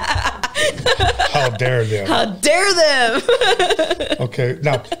 How dare them? How dare them? Okay.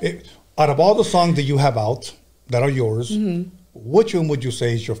 Now, out of all the songs that you have out that are yours, which one would you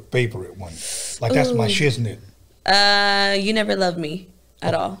say is your favorite one? Like, that's my shiznit. You Never Loved Me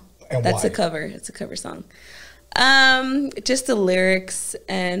at all. And That's why? a cover. It's a cover song. Just the lyrics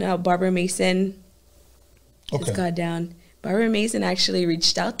and how Barbara Mason just got down. Barbara Mason actually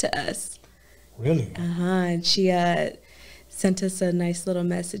reached out to us. Really? And she sent us a nice little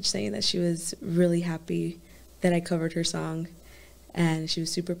message saying that she was really happy that I covered her song, and she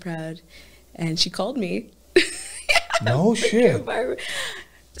was super proud. And she called me. No shit.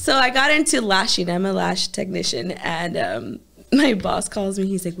 So I got into lashing. I'm a lash technician, and my boss calls me.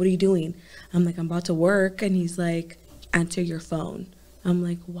 He's like, "What are you doing?" I'm like, "I'm about to work," and he's like, "Answer your phone." I'm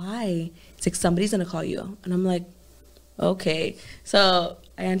like, "Why?" It's like, "Somebody's gonna call you," and I'm like, "Okay." So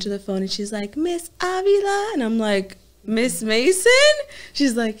I answer the phone, and she's like, "Miss Avila," and I'm like, "Miss Mason?"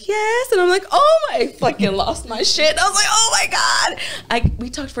 She's like, "Yes," and I'm like, "Oh my!" I fucking lost my shit. I was like, "Oh my god!"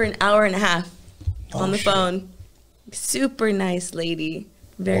 We talked for an hour and a half on the phone. Super nice lady,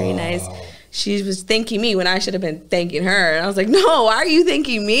 very nice. She was thanking me when I should have been thanking her, and I was like, "No, why are you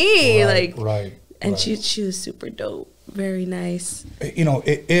thanking me?" Right. And she was super dope, very nice. You know,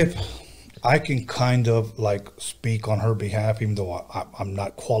 if I can kind of like speak on her behalf, even though I'm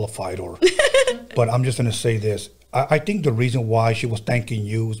not qualified, but I'm just going to say this. I think the reason why she was thanking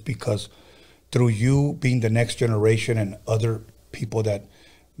you is because through you being the next generation and other people that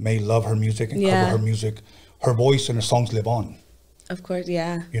may love her music and cover her music, her voice and her songs live on. Of course,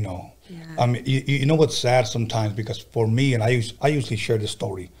 yeah. You know, Yeah. You know what's sad sometimes, because for me, and I usually share this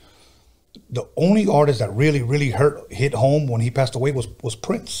story, the only artist that really hit home when he passed away was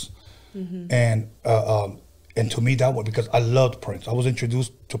Prince. And to me that was because I loved Prince. I was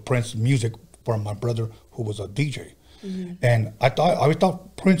introduced to Prince music from my brother who was a DJ. And I always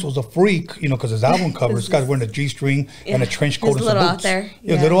thought Prince was a freak, you know, because his album cover, this guy's wearing a G-string and a trench coat and some boots. A little out there.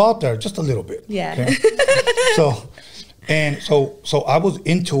 Yeah, a little out there, just a little bit. Yeah. Okay? So I was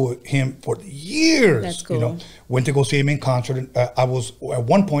into him for years. That's cool. You know, went to go see him in concert. I was at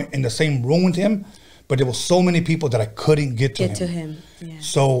one point in the same room with him, but there was so many people that I couldn't get to him. Yeah.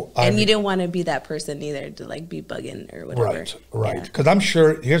 So and you didn't want to be that person either, to like be bugging or whatever. Right. Because I'm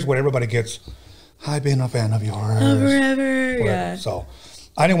sure here's what everybody gets. I've been a fan of yours forever. whatever. Yeah. So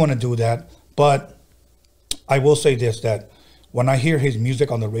I didn't want to do that, but I will say this, that when I hear his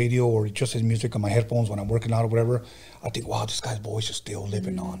music on the radio or just his music on my headphones when I'm working out or whatever, I think, wow, this guy's voice is still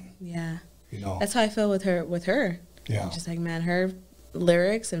living on. Yeah. You know. That's how I feel with her. Yeah. Just like, man, her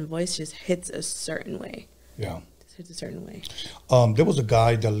lyrics and voice just hits a certain way. Yeah. Just hits a certain way. There was a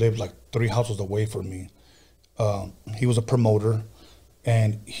guy that lived like 3 houses away from me. He was a promoter,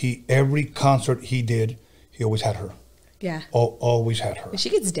 and every concert he did, he always had her. Yeah. Always had her. She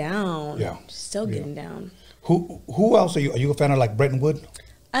gets down. Yeah. She's still getting down. Who else are you? Are you a fan of like Bretton Wood?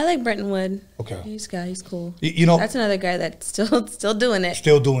 I like Bretton Wood. Okay. He's cool. You know, that's another guy that's still doing it.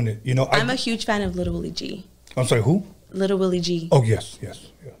 Still doing it. You know, I'm a huge fan of Little Willie G. I'm sorry, who? Little Willie G. Oh yes. Yeah.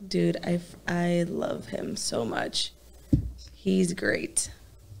 Dude, I love him so much. He's great.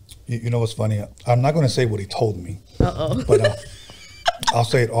 You know what's funny? I'm not going to say what he told me. Uh-oh. But I'll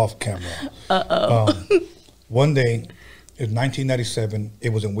say it off camera. One day, it was 1997. It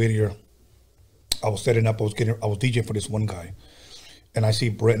was in Whittier. I was setting up. I was DJing for this one guy, and I see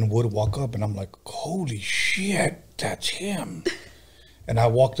Bretton Wood walk up, and I'm like, "Holy shit, that's him!" And I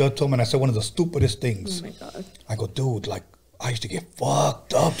walked up to him, and I said one of the stupidest things. Oh my god! I go, "Dude, like I used to get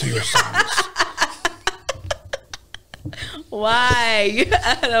fucked up to your songs." Why?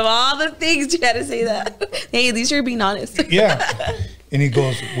 Out of all the things, you had to say that. Hey, at least you're being honest. Yeah. And he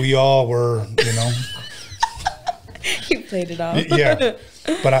goes, "We all were, you know." He played it off. Yeah.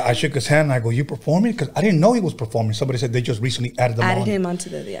 But I shook his hand and I go, "You performing?" Because I didn't know he was performing. Somebody said they just recently added him onto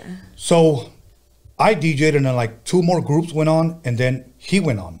the, yeah. So I DJ'd, and then like 2 more groups went on, and then he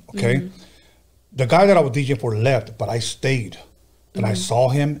went on, okay? The guy that I was DJing for left, but I stayed. And I saw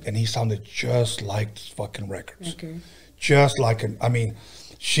him, and he sounded just like this fucking records. Just like, I mean,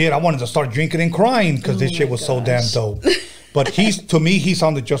 shit, I wanted to start drinking and crying because this shit was so damn dope. But to me, he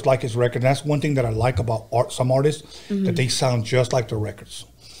sounded just like his record. And that's one thing that I like about some artists, that they sound just like their records.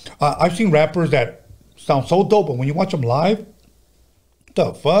 I've seen rappers that sound so dope, but when you watch them live,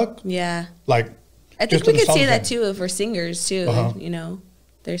 the fuck? Yeah. Like, I think we could say that too for singers too, you know.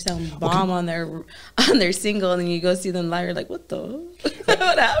 They sound bomb on their single, and then you go see them live. You're like, what the?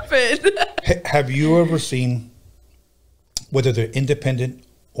 What happened? Have you ever seen, whether they're independent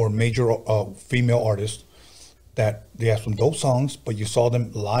or major female artists, that they have some dope songs, but you saw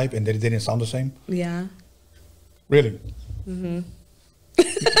them live and they didn't sound the same? Yeah. Really? Mm-hmm.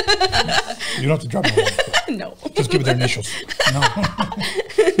 You don't have to drop it. No. Just give it their initials. No.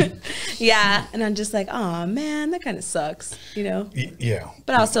 Yeah, and I'm just like, oh man, that kind of sucks, you know. Yeah.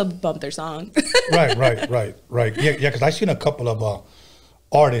 But I'll still bump their song. Right. Yeah, because I've seen a couple of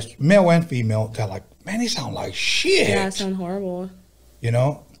artists, male and female, that like, man, they sound like shit. Yeah, it sound horrible. You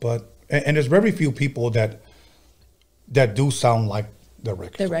know, but and there's very few people that do sound like the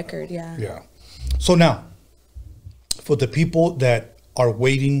record. The record, yeah. Yeah. So now, for the people that are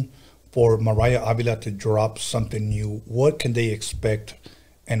waiting for Mariah Avila to drop something new, what can they expect,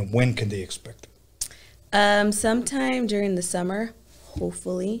 and when can they expect it? Sometime during the summer,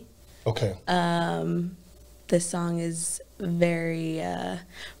 hopefully. Okay. The song is very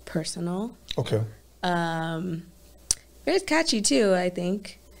personal. Okay. Very catchy too, I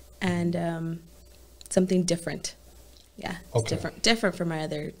think, and something different. Yeah, it's Okay. different from my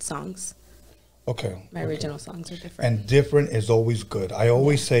other songs. Okay. My okay. original songs are different. And different is always good. I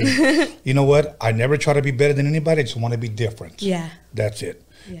always say, you know what? I never try to be better than anybody. I just want to be different. Yeah. That's it.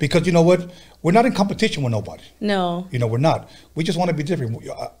 Yeah. Because you know what? We're not in competition with nobody. No. You know, we're not. We just want to be different.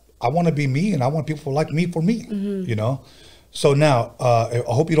 I want to be me, and I want people to like me for me. Mm-hmm. You know. So now, I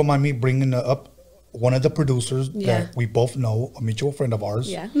hope you don't mind me bringing up one of the producers Yeah. that we both know, a mutual friend of ours.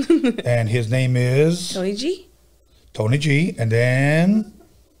 Yeah. And his name is Tony G. Tony G. And then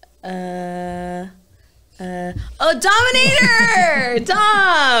Dominator!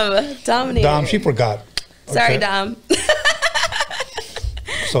 Dominator. Dom. She forgot. Sorry, Okay. Dom.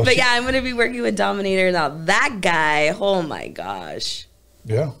 So But she- yeah, I'm going to be working with Dominator. Now, that guy, oh my gosh.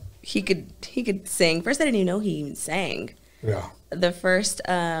 Yeah. He could sing. First, I didn't even know he even sang. Yeah. The first,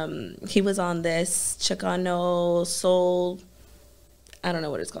 he was on this Chicano Soul, I don't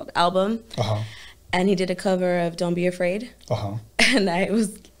know what it's called, album. Uh-huh. And he did a cover of Don't Be Afraid. Uh-huh. And I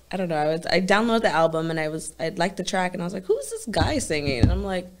downloaded the album and I liked the track and I was like, who's this guy singing? And I'm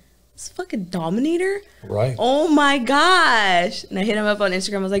like, this fucking Dominator? Right. Oh my gosh. And I hit him up on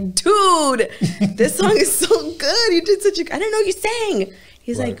Instagram. I was like, dude, this song is so good. You did I didn't know you sang.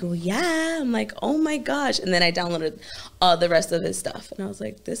 He's Right. like, well, yeah. I'm like, oh my gosh. And then I downloaded the rest of his stuff. And I was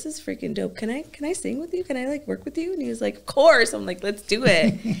like, this is freaking dope. Can I sing with you? Can I like work with you? And he was like, of course. I'm like, let's do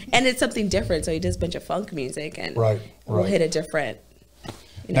it. And it's something different. So he does a bunch of funk music and Right, we'll right. hit a different.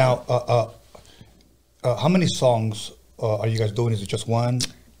 You know. Now, how many songs are you guys doing? Is it just one?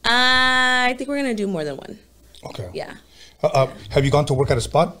 I think we're going to do more than one. Okay. Yeah. Have you gone to work at a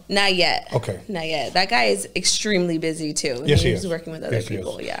spot? Not yet. Okay. Not yet. That guy is extremely busy too. Yes, he He's is. working with other Yes, he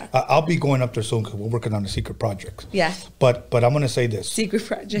people. is. Yeah. I'll be going up there soon because we're working on a secret project. Yeah. But I'm going to say this. Secret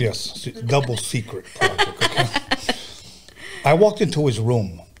project. Yes, double secret project. Okay. I walked into his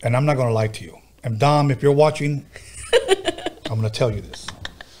room, and I'm not going to lie to you. And Dom, if you're watching, I'm going to tell you this.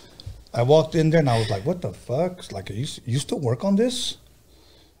 I walked in there, and I was like, "What the fuck? It's like, you still work on this?"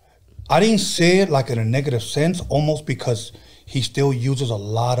 I didn't say it like in a negative sense, almost because he still uses a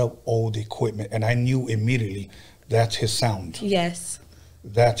lot of old equipment, and I knew immediately that's his sound. Yes.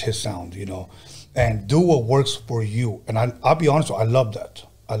 That's his sound, you know. And do what works for you. And I'll be honest with you, I love that.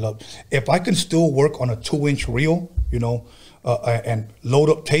 If I can still work on a 2-inch reel, you know, and load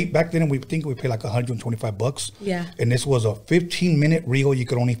up tape. Back then, we think we paid like $125. Yeah. And this was a 15-minute reel. You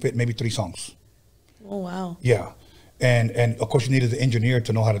could only fit maybe 3 songs. Oh wow. Yeah. And of course, you needed the engineer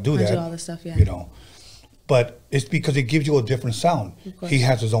to know how to do How to that. do all the stuff, yeah. You know. But it's because it gives you a different sound. Of course. He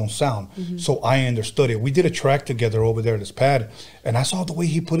has his own sound. So I understood it. We did a track together over there at his pad, and I saw the way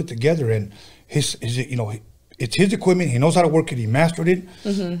he put it together. And his you know, it's his equipment. He knows how to work it. He mastered it.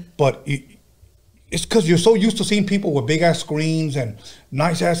 But it's because you're so used to seeing people with big ass screens and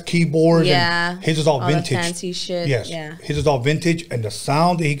nice ass keyboards. Yeah. And his is all the vintage. fancy shit. Yes. Yeah. His is all vintage, and the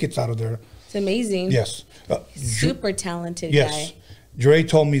sound that he gets out of there. It's amazing. Yes. Super talented Yes. guy. Dre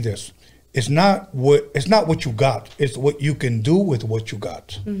told me this. It's not what you got. It's what you can do with what you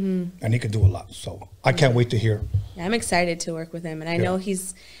got. And he can do a lot. So I can't wait to hear. Yeah, I'm excited to work with him, and I know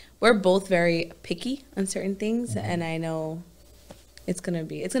we're both very picky on certain things, and I know it's gonna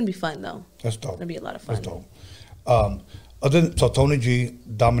be fun though. That's dope. It's gonna be a lot of fun. That's dope. So Tony G,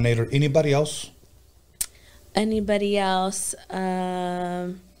 Dominator. Anybody else? Anybody else?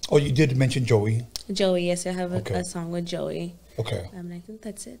 Oh, you did mention Joey. Joey. Yes, I have Okay. a song with Joey. Okay. And I think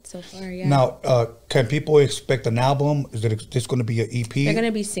that's it so far. Yeah. Now, can people expect an album? Is this going to be an EP? They're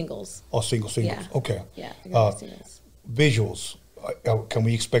gonna be singles. or singles? Yeah. Okay. Yeah. They're gonna be singles. Visuals. can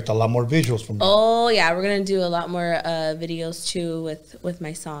we expect a lot more visuals from you? Oh yeah, we're gonna do a lot more videos too with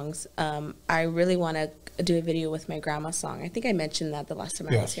my songs. I really want to do a video with my grandma's song. I think I mentioned that the last time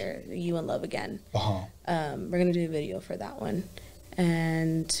I was here. You in Love Again. We're gonna do a video for that one,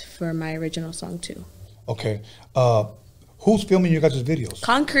 and for my original song too. Okay. Who's filming your guys' videos?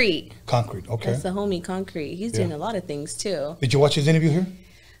 Concrete. Concrete. Okay. That's the homie Concrete. He's doing a lot of things too. Did you watch his interview here?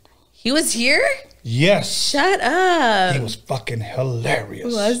 He was here? Yes. Shut up. He was fucking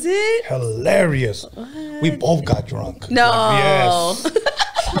hilarious. Was it? Hilarious. What? We both got drunk. No. Yes.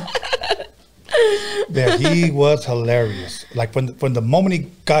 Yeah, he was hilarious. Like from the moment he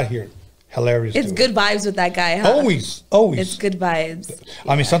got here, hilarious. It's too. good vibes with that guy, huh? Always. It's good vibes.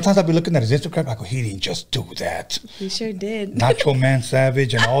 I mean, sometimes I'll be looking at his Instagram. I go, he didn't just do that. He sure did. Nacho Man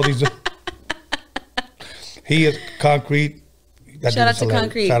Savage and all these. He is Concrete. That Shout dude out is to hilarious.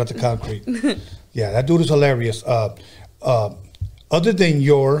 Concrete. Shout out to Concrete. Yeah, that dude is hilarious. Other than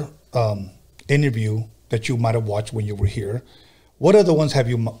your interview that you might have watched when you were here, what other ones have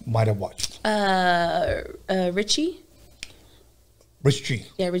you might have watched? Richie. Rich G.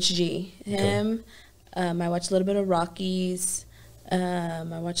 Yeah, Rich G. Him. I watched a little bit of Rockies. I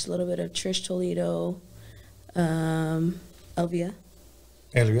watched a little bit of Trish Toledo. Elvia.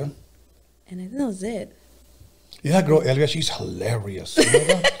 Elia. And I think that was it. Yeah, that girl Elia, she's hilarious. You know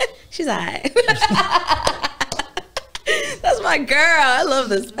that? She's alright. That's my girl. I love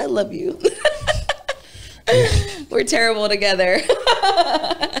this. I love you. We're terrible together.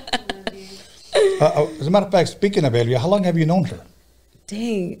 As a matter of fact, speaking of Elia, how long have you known her?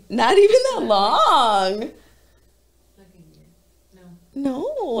 Dang, not even that long.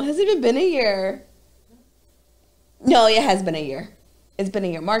 No, has it even been a year? No, it has been a year. It's been a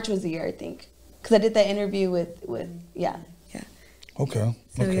year. March was a year, I think. Because I did that interview with yeah. Okay.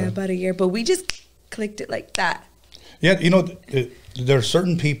 So okay. yeah, about a year. But we just clicked it like that. Yeah, you know, there are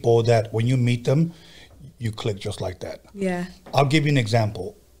certain people that when you meet them, you click just like that. Yeah. I'll give you an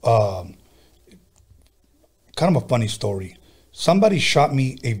example. Kind of a funny story. Somebody shot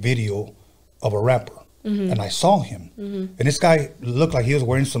me a video of a rapper, and I saw him. And this guy looked like he was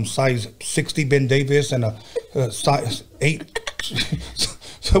wearing some size 60 Ben Davis and a size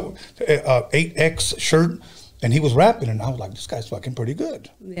 8X shirt, and he was rapping, and I was like, this guy's fucking pretty good.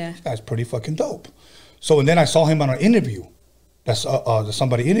 Yeah. This guy's pretty fucking dope. So, and then I saw him on an interview. That's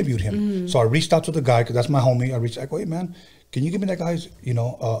somebody interviewed him. So I reached out to the guy, because that's my homie. I reached out, hey man, can you give me that guy's,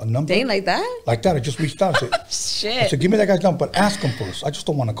 a number? Dang, like that? Like that. I just reached out. I said, Shit. I said, give me that guy's number, but ask him first. I just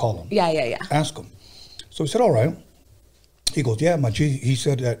don't want to call him. Yeah. Ask him. So he said, all right. He goes, yeah, my G. He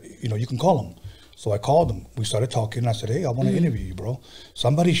said that, you can call him. So I called him. We started talking. I said, hey, I want to interview you, bro.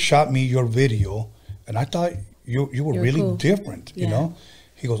 Somebody shot me your video, and I thought you were really cool. different, Yeah. you know?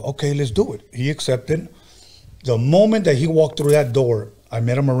 He goes, okay, let's do it. He accepted. The moment that he walked through that door, I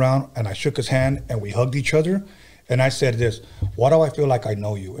met him around, and I shook his hand, and we hugged each other. And I said this, why do I feel like I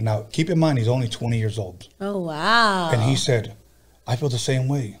know you? And now, keep in mind, he's only 20 years old. Oh, wow. And he said, I feel the same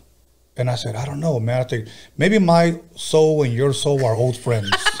way. And I said, I don't know, man. I think maybe my soul and your soul are old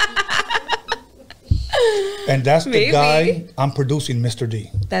friends. And that's the Maybe. guy I'm producing, Mr. D.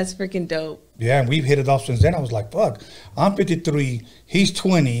 That's freaking dope. Yeah, and we've hit it off since then. I was like, fuck, I'm 53, he's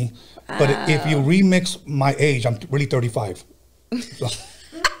 20. But if you remix my age, I'm really 35. So,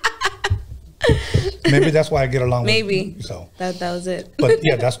 maybe that's why I get along Maybe. with so. That was it. But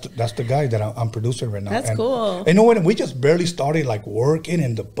yeah, that's the guy that I'm producing right now. That's cool. And you know what? We just barely started like working,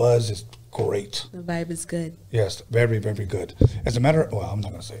 and the buzz is great. The vibe is good. Yes, very, very good. As a matter of, well, I'm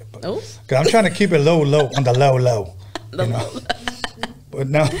not gonna say it, but Oh. because I'm trying to keep it low, on the low. You know? But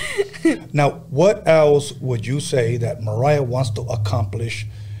now, what else would you say that Mariah wants to accomplish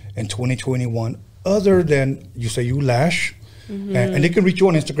in 2021, other than you say you lash, and they can reach you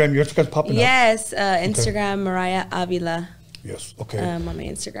on Instagram. Your Instagram's popping up. Yes, Instagram, Mariah Avila, Yes. Okay. on my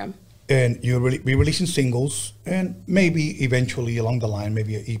Instagram. And you'll be releasing singles, and maybe eventually along the line,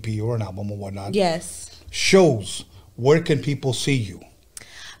 maybe an EP or an album or whatnot. Yes. Shows. Where can people see you?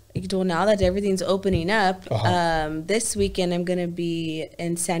 Well, now that everything's opening up, Uh-huh. this weekend I'm going to be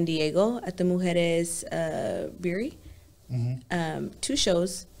in San Diego at the Mujeres Brewery. 2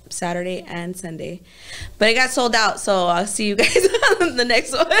 shows, Saturday and Sunday. But it got sold out, so I'll see you guys on the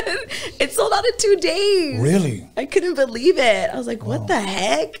next one. It sold out in 2 days. Really? I couldn't believe it. I was like, what the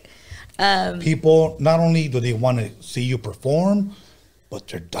heck? People, not only do they want to see you perform, but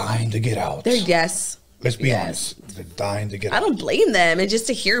they're dying to get out. Yes. Let's be Yes. honest. They're dying to get I out. don't blame them. And just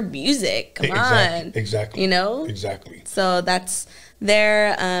to hear music, come on. Exactly. You know? Exactly. So that's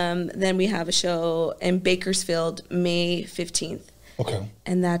there. Then we have a show in Bakersfield, May 15th. Okay.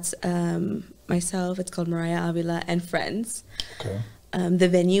 And that's myself. It's called Mariah Avila and Friends. Okay. The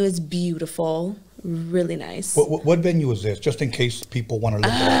venue is beautiful, really nice. What venue is this? Just in case people want to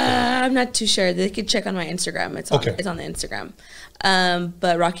look it up. I'm not too sure. They could check on my Instagram. It's Okay. It's on the Instagram.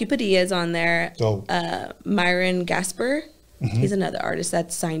 But Rocky Padilla is on there. So- Myron Gasper, he's another artist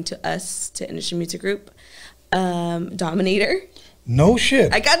that's signed to us, to Industry Music Group. Dominator. No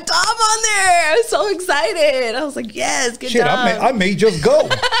shit. I got Dom on there. I was so excited. I was like, yes, get Shit, Dom. I may just go.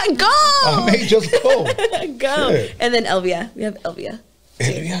 Go. I may just go. Go. Shit. And then Elvia. We have Elvia.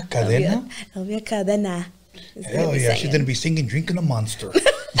 Elvia Cadena? Elvia Cadena. is gonna Hell be yeah, she's singing. going to be singing Drinking a Monster.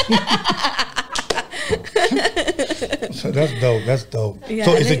 So that's dope. That's dope. Yeah,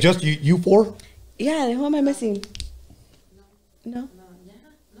 so and is it just you four? Yeah, who am I missing? No.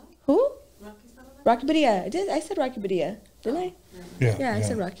 Who? Rocky Padilla. I said Rocky Padilla, didn't I? Yeah, I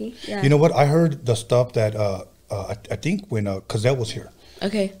said Rocky. Yeah. You know what? I heard the stuff that I think when Cazelle was here,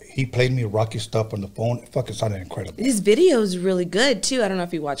 Okay. he played me Rocky stuff on the phone. It fucking sounded incredible. His video is really good too. I don't know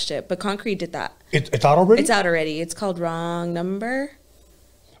if you watched it, but Concrete did that. It's out already? It's out already. It's called Wrong Number.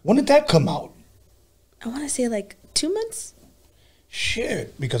 When did that come out? I want to say like 2 months.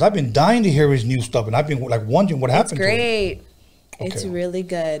 Shit, because I've been dying to hear his new stuff, and I've been like wondering what It's happened to it. great. It's Okay. really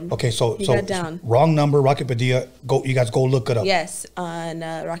good. Okay, so He so got down. Wrong Number, Rocky Padilla. Go, you guys go look it up. Yes, on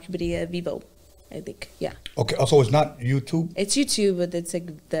Rocky Padilla Vivo, I think. Yeah, Okay, also it's not YouTube. it's YouTube, but it's like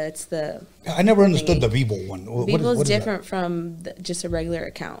it's the I never understood the Vivo one. Vivo's what is that? different from just a regular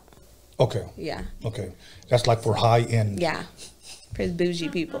account. Okay, Yeah, okay, that's like for high end. yeah, for bougie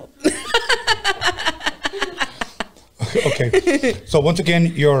people. Okay, so once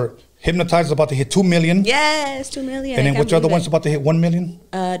again, you're Hypnotized about to hit 2 million. Yes, 2 million. And I then can't which other believe one's it. about to hit 1 million?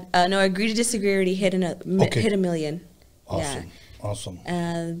 No, Agree to Disagree already hit Okay. hit a million. Awesome.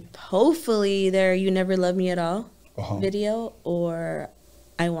 Awesome. Hopefully, there You Never Love Me at All Uh-huh. video or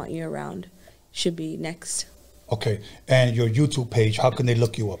I Want You Around should be next. Okay. And your YouTube page, how can they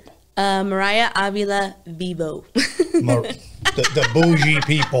look you up? Mariah Avila Vivo. The bougie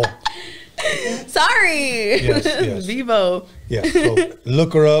people. Sorry. Yes, yes. Vivo. Yeah. So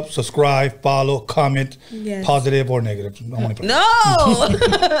look her up, subscribe, follow, comment, Yes. positive or negative. No.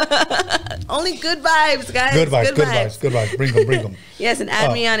 Only good vibes, guys. Good vibes, good vibes, good vibes. Bring them, bring them. Yes, and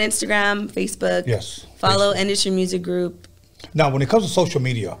add me on Instagram, Facebook. Yes, Follow Facebook. Industry Music Group. Now, when it comes to social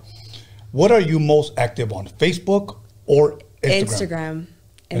media, what are you most active on? Facebook or Instagram?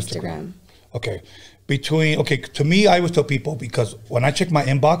 Instagram. Okay. To me, I always tell people, because when I check my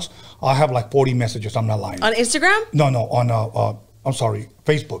inbox, I have like 40 messages. I'm not lying. On Instagram? No, on I'm sorry,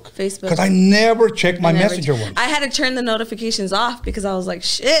 Facebook. Facebook. Because I never check my I never- messenger ones. I had to turn the notifications off because I was like,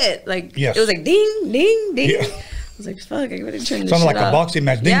 shit. Like, Yes. it was like ding, ding, ding. Yeah. I was like, fuck, I gotta turn this Sounded shit like a off. boxing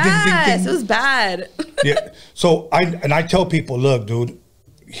match. Ding, ding, ding, yes, ding. it was bad. Yeah. So I tell people, look, dude,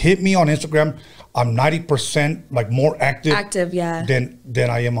 hit me on Instagram. I'm 90% like more active. Active, yeah. Than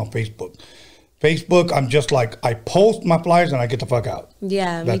I am on Facebook. Facebook, I'm just like, I post my flyers and I get the fuck out.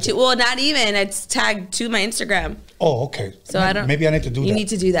 Yeah, me That's too. it. Well, not even. It's tagged to my Instagram. Oh, okay. So I don't. Maybe I need to do that. You need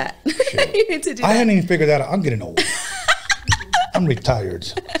to do that. You need to do I that. hadn't even figured that out. I'm getting old. I'm retired.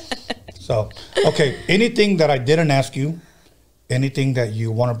 So, okay. Anything that I didn't ask you, anything that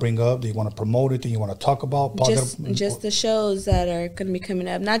you want to bring up, do you want to promote, anything you want to talk about? Just the shows that are going to be coming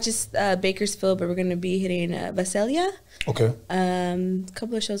up. Not just Bakersfield, but we're going to be hitting Visalia. Okay. A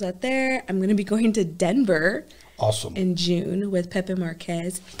couple of shows out there. I'm going to be going to Denver Awesome. in June with Pepe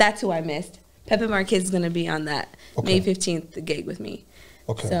Marquez. That's who I missed. Pepe Marquez is going to be on that May Okay. 15th gig with me.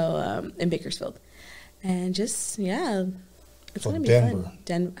 Okay. So in Bakersfield, and just it's So gonna be Denver. fun.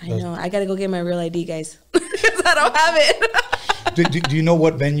 I That's- know. I gotta go get my real ID, guys, because I don't have it. do you know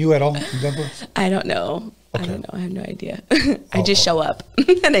what venue at all in Denver? I don't know. Okay. I don't know. I have no idea. I just Oh. show up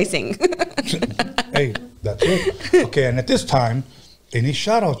and I sing. Hey, that's it. Okay, and at this time, any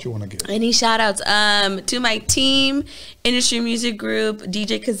shout outs you want to give? Any shout outs to my team, Industry Music Group,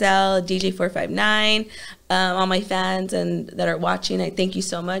 DJ Cazelle, DJ 459, all my fans and that are watching. I thank you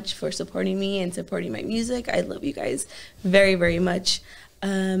so much for supporting me and supporting my music. I love you guys very, very much.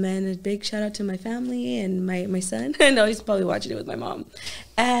 And a big shout out to my family and my son. I know he's probably watching it with my mom.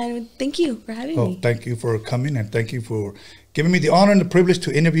 And thank you for having Oh, me. thank you for coming, and thank you for giving me the honor and the privilege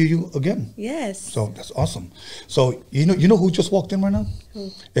to interview you again. Yes. So that's awesome. So you know who just walked in right now?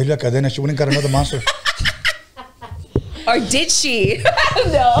 Elia Cadena. She went and got another monster. Or did she?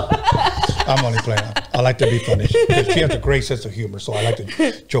 No. I'm only playing. I like to be funny. She has a great sense of humor, so I like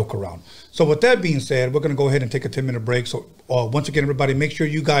to joke around. So with that being said, we're going to go ahead and take a 10-minute break. So once again, everybody, make sure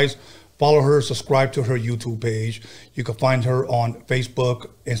you guys follow her, subscribe to her YouTube page. You can find her on Facebook,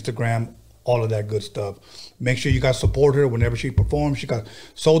 Instagram, all of that good stuff. Make sure you guys support her whenever she performs. She got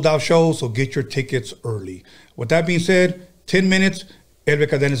sold out shows, so get your tickets early. With that being said, 10 minutes. Edwin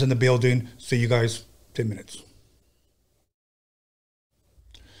Cadenas in the building. See you guys 10 minutes.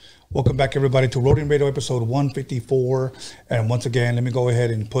 Welcome back, everybody, to Roading Radio episode 154. And once again, let me go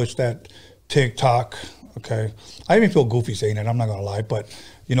ahead and push that TikTok. Okay, I even feel goofy saying it. I'm not gonna lie, but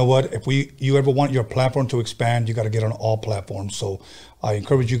you know what? If you ever want your platform to expand, you got to get on all platforms. So I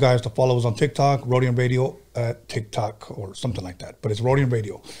encourage you guys to follow us on TikTok, Roading Radio TikTok or something like that. But it's Roading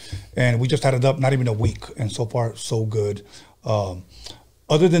Radio, and we just had it up not even a week, and so far so good.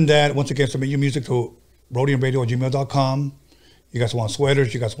 Other than that, once again, submit your music to roadingradio@gmail.com. You guys want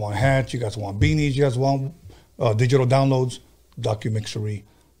sweaters, you guys want hats, you guys want beanies, you guys want digital downloads,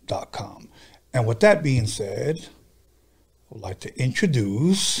 documixery.com. And with that being said, I'd like to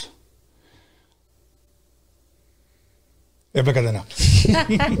introduce Edwin Cadena.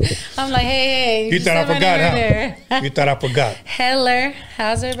 I'm like, hey. You thought I forgot, huh? You thought I forgot. Hello.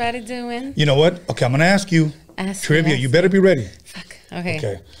 How's everybody doing? You know what? Okay, I'm going to ask you trivia. You better be ready. Fuck. Okay.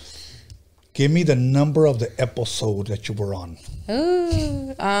 Okay. Give me the number of the episode that you were on.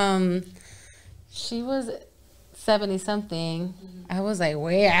 Ooh. She was 70 something. I was like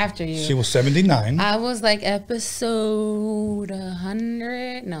way after you. She was 79. I was like episode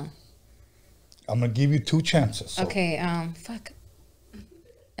 100. No. I'm gonna give you 2 chances. So. Okay. Fuck.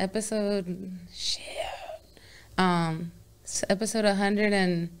 Episode. Shit. Episode 100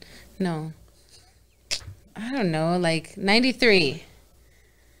 and no. I don't know. Like 93.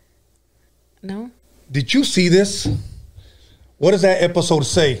 No. Did you see this? What does that episode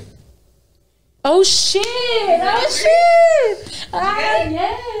say? Oh shit! Oh shit! Ah,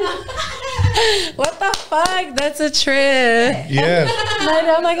 yes. What the fuck? That's a trip. Yes.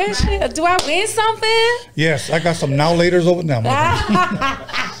 I'm like, oh shit. Do I win something? Yes, I got some now laters over now.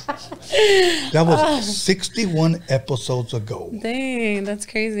 That was 61 episodes ago. Dang, that's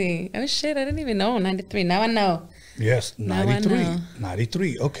crazy. Oh shit! I didn't even know 93. Now I know. Yes, Now I 93. know.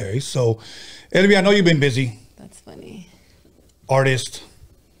 93. Okay, so, Elvie, I know you've been busy. That's funny. Artist,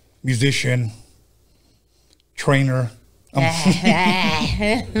 musician, trainer.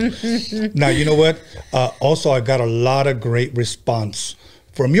 Now, you know what? Also, I got a lot of great response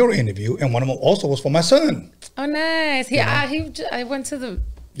from your interview, and one of them also was for my son. Oh, nice. I went to the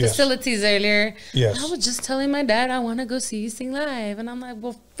Yes. facilities earlier. Yes. I was just telling my dad I want to go see you sing live, and I'm like,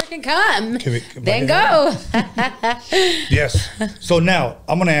 well, freaking come. Then right go. Yes. So now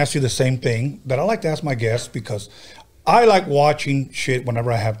I'm going to ask you the same thing that I like to ask my guests because I like watching shit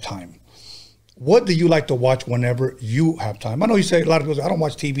whenever I have time. What do you like to watch whenever you have time? I know you say a lot of people say, I don't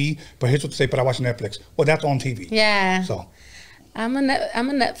watch TV, but here's what they say, but I watch Netflix. Well, that's on TV. Yeah. So I'm a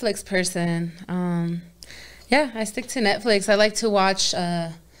Netflix person. Yeah, I stick to Netflix. I like to watch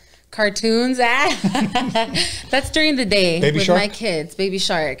cartoons. That's during the day Baby with Shark? my kids. Baby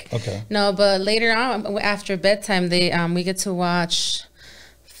Shark. Okay. No, but later on after bedtime, we get to watch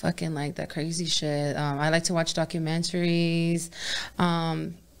fucking like that crazy shit. I like to watch documentaries.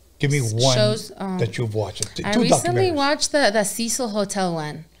 give me one Shows, that you've watched. Two I recently documentaries. watched the Cecil Hotel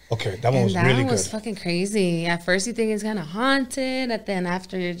one. Okay, that one was And really that was good. fucking crazy. At first you think it's kind of haunted, and then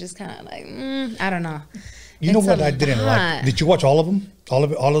after you're just kind of like, I don't know. You know It's what a I didn't lot. like? Did you watch all of them? All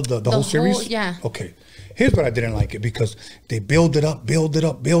of the whole series? yeah. Okay. Here's what I didn't like it because they build it up,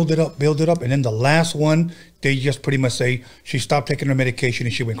 and then the last one, they just pretty much say she stopped taking her medication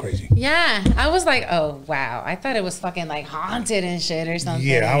and she went crazy. Yeah, I was like, oh wow, I thought it was fucking like haunted and shit or something.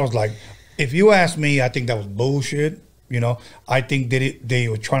 Yeah, I was like, if you ask me, I think that was bullshit. You know, I think that they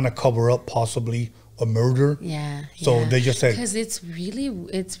were trying to cover up possibly a murder. Yeah. So they just said, because it's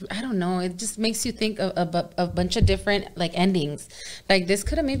I don't know, it just makes you think of a bunch of different like endings. Like this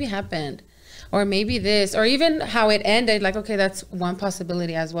could have maybe happened. Or maybe this, or even how it ended, like, okay, that's one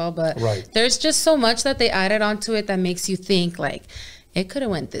possibility as well. But Right. there's just so much that they added onto it that makes you think, like, it could have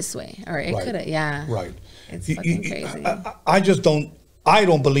went this way. Or it Right. could have, yeah. right. It's You- fucking you- crazy. I just don't, I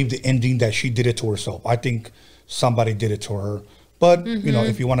don't believe the ending that she did it to herself. I think somebody did it to her. But, you know,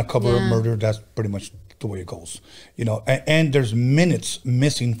 if you want to cover a Mm-hmm. Yeah. murder, that's pretty much the way it goes. You know, and there's minutes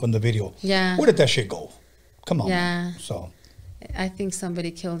missing from the video. Yeah. Where did that shit go? Come on. Yeah. Man. So, I think somebody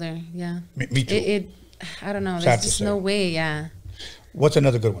killed her, yeah. me too. I don't know, Sad there's to just say. no way, yeah. What's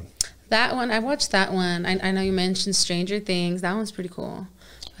another good one? That one, I watched that one. I know you mentioned Stranger Things. That one's pretty cool.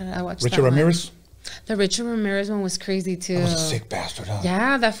 I watched Richard that one. Ramirez? The Richard Ramirez one was crazy too. That was a sick bastard, huh?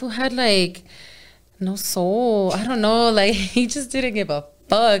 Yeah, that fool had like no soul. I don't know. Like he just didn't give a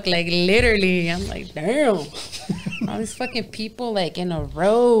fuck. Like literally, I'm like, damn. All these fucking people like in a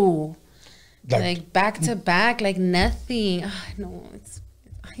row, like back to back, like nothing. No,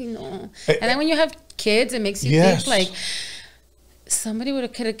 no. And then when you have kids, it makes you Yes. think like somebody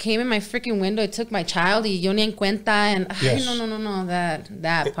could have came in my freaking window, took my child, y yo ni en cuenta, and Yes. no,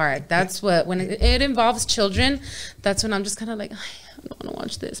 that part. That's what when it involves children. That's when I'm just kind of like, I don't want to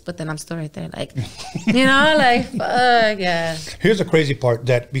watch this, but then I'm still right there, like, like fuck yeah. Here's the crazy part,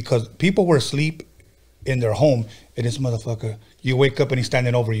 that because people were asleep in their home, and this motherfucker, you wake up and he's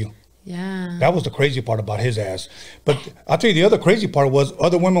standing over you. Yeah. That was the crazy part about his ass. But I'll tell you, the other crazy part was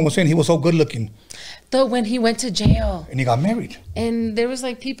other women were saying he was so good looking, Though when he went to jail and he got married. and there was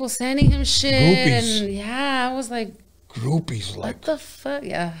like people sending him shit, Groupies. and yeah, I was like, Groupies, like, what the fuck?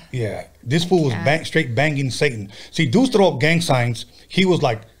 Yeah. yeah. This fool was Yeah. straight banging Satan. See, dudes throw up gang signs. He was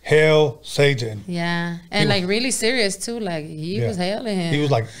like, hell, Satan. Yeah, and was- like really serious too. Like he Yeah. was hailing him. He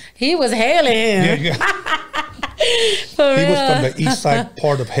was like, he was hailing him. yeah, yeah. For He real. was from the east side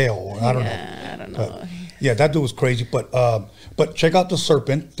part of hell. I don't know. I don't know. But, yeah, that dude was crazy. But check out The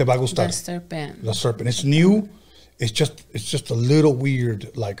Serpent. Te va a gustar. The serpent. The Serpent. It's new. It's just a little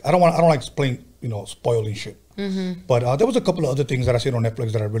weird. Like I don't like explain, spoiling shit. Mm-hmm. But there was a couple of other things that I seen on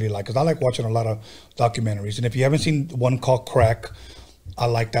Netflix that I really like, because I like watching a lot of documentaries. And if you haven't seen one called Crack, I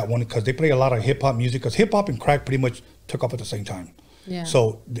like that one because they play a lot of hip hop music. Because hip hop and crack pretty much took off at the same time. Yeah.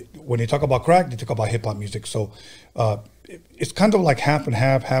 So when they talk about crack, they talk about hip hop music. So it's kind of like half and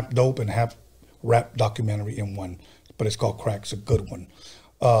half dope and half rap documentary in one. But it's called Crack. It's a good one.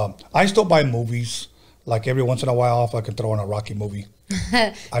 I still buy movies. Like every once in a while, if I can throw in a Rocky movie.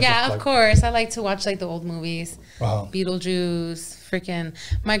 Yeah, just of like- course. I like to watch like the old movies. Uh-huh. Beetlejuice, freaking.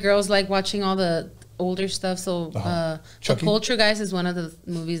 My girls like watching all the older stuff. So The Chucky? Poltergeist is one of the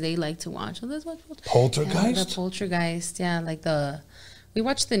movies they like to watch. So let's watch Poltergeist? Yeah, the Poltergeist. Yeah, like we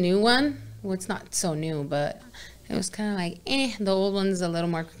watched the new one. Well, it's not so new, but it was kind of like The old one's a little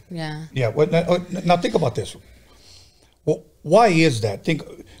more. Yeah. Yeah. Well, now think about this. Well, why is that?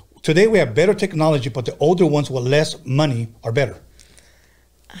 Today we have better technology, but the older ones with less money are better.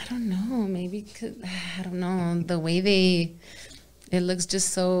 I don't know. Maybe I don't know the way it looks just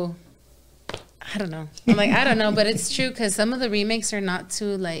so. I don't know. I'm like I don't know, but it's true because some of the remakes are not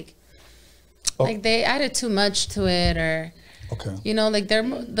too like they added too much to it, or Okay. like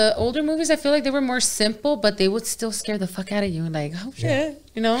the older movies. I feel like they were more simple, but they would still scare the fuck out of you. Like oh shit,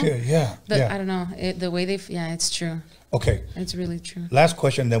 Yeah. I don't know the way it's true. Okay. It's really true. Last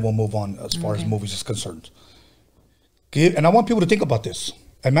question, then we'll move on as far as movies is concerned. And I want people to think about this.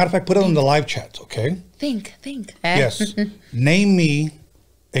 As a matter of fact, put it on the live chat, okay? Think. Yes. Name me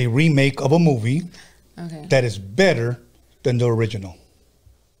a remake of a movie Okay. that is better than the original.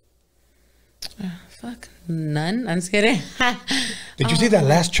 Fuck. None. I'm just kidding. Did you see that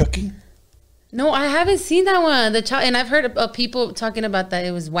last Chucky? No, I haven't seen that one. And I've heard of people talking about that.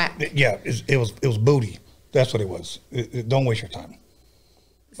 It was whack. Yeah, it was booty. That's what it was. Don't waste your time.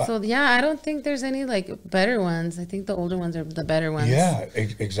 So yeah, I don't think there's any like better ones. I think the older ones are the better ones. Yeah,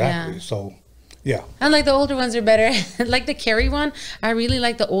 exactly. Yeah. So, yeah, And like the older ones are better. Like the Carrie one, I really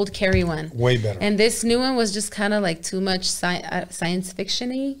like the old Carrie one. way better. And this new one was just kind of like too much science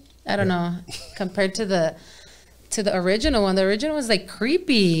fiction-y. I don't know, compared to the original one. The original was like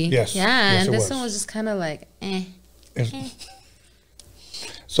creepy. Yes, Yeah, yes, and it this was. one was just kind of like eh.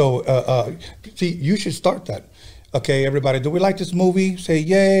 So, see, you should start that. Okay, everybody, do we like this movie? Say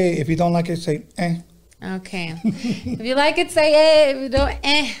yay. If you don't like it, say eh. Okay. If you like it, say eh. If you don't,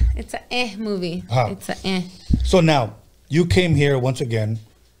 eh. It's a movie. Huh. It's a eh. So now, you came here once again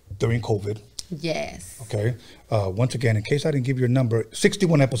during COVID. Yes. Okay. Once again, in case I didn't give you a number,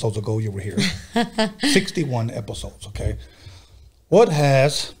 61 episodes ago you were here. 61 episodes, okay? What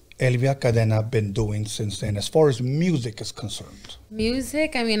has Elvia Cadena been doing since then as far as music is concerned?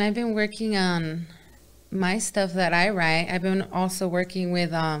 Music, I mean, I've been working on my stuff that I write. I've been also working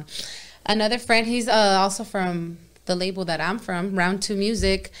with another friend. He's also from the label that I'm from, Round 2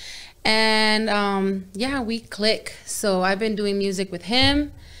 Music. And yeah, we click. So I've been doing music with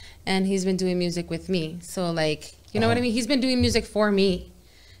him, and he's been doing music with me. So like, you know what I mean? He's been doing music for me,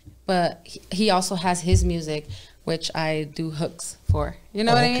 but he also has his music, which I do hooks for. You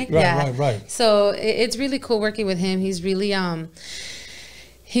know what I okay. mean? Right, right. So it's really cool working with him. He's really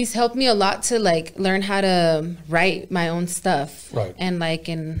he's helped me a lot to like learn how to write my own stuff. Right. And like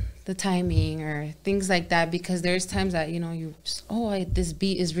in the timing or things like that, because there's times that, you just, this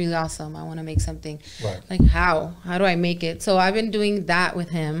beat is really awesome. I want to make something. Right. Like how do I make it? So I've been doing that with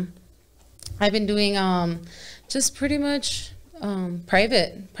him. I've been doing just pretty much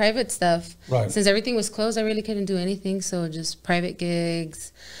private stuff. Right. Since everything was closed, I really couldn't do anything. So just private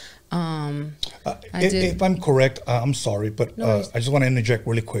gigs. If I'm correct, I'm sorry, but No worries. I just want to interject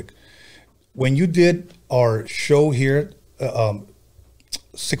really quick. When you did our show here,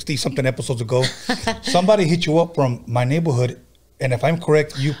 60 something episodes ago, somebody hit you up from my neighborhood. And if I'm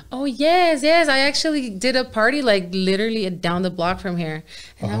correct, you. Oh, yes. I actually did a party like literally down the block from here.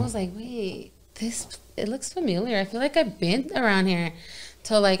 And I was like, wait, it looks familiar. I feel like I've been around here.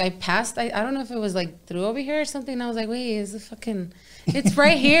 Till like I passed, I don't know if it was like through over here or something. And I was like, wait, it's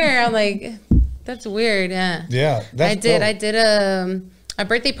right here. I'm like, that's weird. Yeah. Yeah. I did a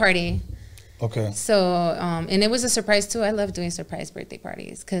birthday party. Okay. So, and it was a surprise too. I love doing surprise birthday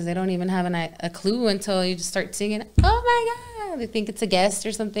parties because they don't even have a clue until you just start singing. Oh my God. They think it's a guest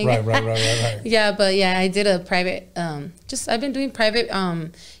or something. Right. Yeah. But yeah, I did a private, I've been doing private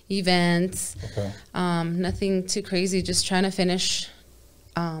events. Okay. Nothing too crazy. Just trying to finish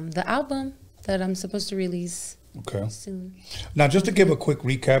the album that I'm supposed to release soon. Now, just to give a quick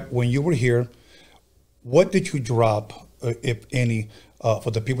recap, when you were here, what did you drop, if any,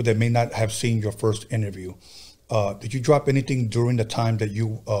 for the people that may not have seen your first interview? Did you drop anything during the time that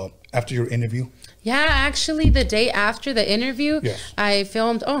you, after your interview? Yeah, actually, the day after the interview, I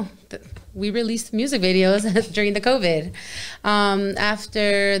filmed, we released music videos during the COVID.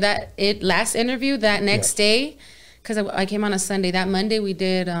 After that last interview, that next day, because I came on a Sunday. That Monday, we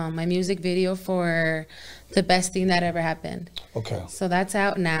did my music video for The Best Thing That Ever Happened. Okay. So that's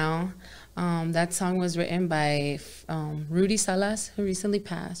out now. That song was written by Rudy Salas, who recently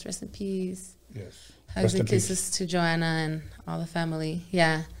passed. Rest in peace. Yes. Hugs and kisses to Joanna and all the family.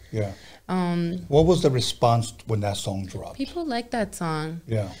 Yeah. Yeah. What was the response when that song dropped? People like that song.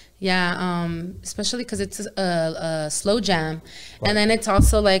 Yeah. Yeah. Especially because it's a slow jam. Right. And then it's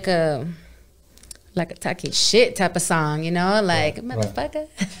also like a talking shit type of song, you know, like motherfucker.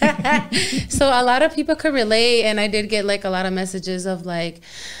 Right. So a lot of people could relate, and I did get like a lot of messages of like,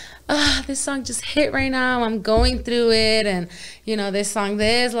 this song just hit right now. I'm going through it, and you know, this song,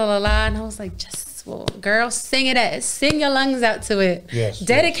 la la la, and I was like, well, girl, sing your lungs out to it. Yes.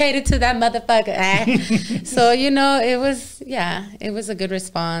 Dedicated to that motherfucker. So you know, it was a good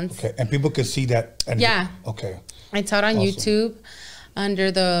response. Okay, and people could see that. And okay. I taught on YouTube under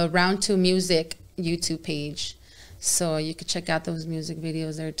the Round 2 Music YouTube page, so you could check out those music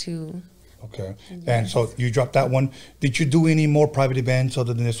videos there too. Okay. Yes. And so you dropped that one. Did you do any more private events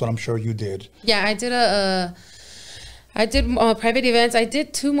other than this one? I'm sure you did. Yeah, I did private events. I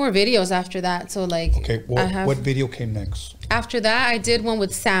did 2 more videos after that. So like, okay, what video came next? After that, I did one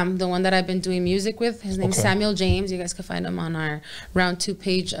with Sam, the one that I've been doing music with. His name's Samuel James. You guys can find him on our Round 2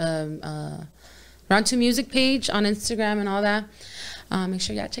 page, Round 2 Music page on Instagram and all that. Make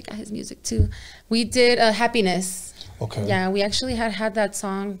sure y'all check out his music too. We did Happiness. Okay. Yeah, we actually had that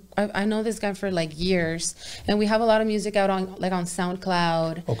song. I know this guy for like years, and we have a lot of music out on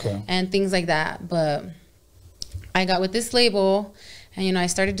SoundCloud and things like that. But I got with this label, and you know, I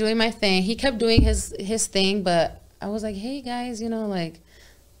started doing my thing. He kept doing his thing, but I was like, hey guys, you know, like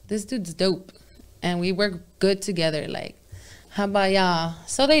this dude's dope, and we work good together. Like, how about y'all?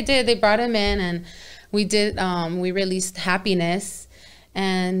 So they did. They brought him in, and we did. We released Happiness.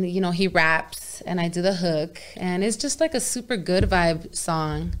 And you know, he raps and I do the hook, and it's just like a super good vibe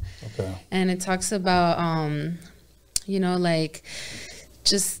song. Okay. And it talks about you know, like,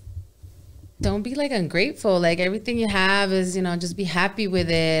 just don't be like ungrateful. Like, everything you have is, you know, just be happy with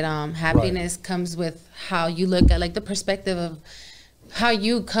it. Happiness comes with how you look at, like, the perspective of how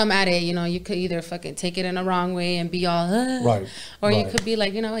you come at it. You know, you could either fucking take it in a wrong way and be all or you could be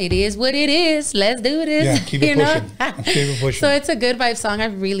like, you know, it is what it is, let's do this. Yeah, keep it pushing. Keep it pushing. So it's a good vibe song. I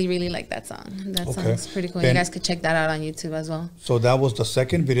really like that song. That song's pretty cool. You guys could check that out on YouTube as well. So that was the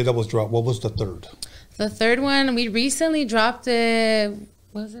second video that was dropped. What was the third? The third one, we recently dropped it.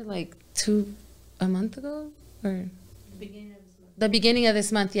 Was it like a month ago or the beginning of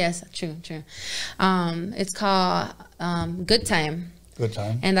this month? Yes, true. It's called Good Time. Good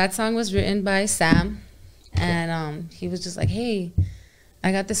Time. And that song was written by Sam. And he was just like, hey,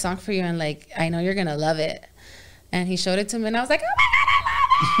 I got this song for you, and like, I know you're gonna love it. And he showed it to me, and I was like, oh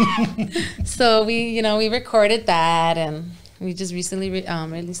my God, I love it. So we recorded that, and we just recently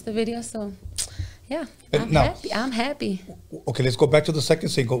released the video. So yeah, I'm happy. Okay, let's go back to the second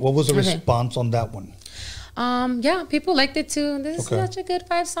single. What was the response on that one? Yeah, people liked it too. This is such a good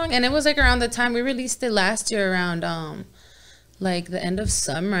vibe song. And it was like around the time we released it last year, around like the end of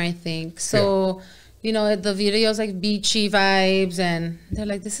summer, I think. So you know, the video's like beachy vibes, and they're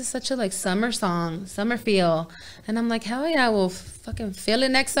like, this is such a like summer song, summer feel. And I'm like, hell yeah, we'll fucking feel it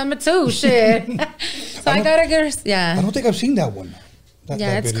next summer too. Shit. So I gotta get I don't think I've seen that one.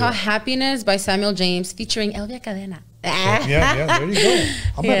 It's called Happiness by Samuel James featuring Elvia Cadena. Yeah, there you go.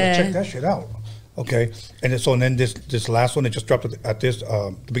 I'm gonna check that shit out. Okay, and then this last one that just dropped at this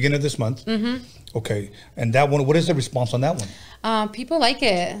the beginning of this month. Mm-hmm. Okay, and that one, what is the response on that one? People like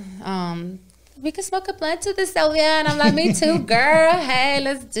it. We can smoke a blunt to this, Sylvia, and I'm like, me too, girl. Hey,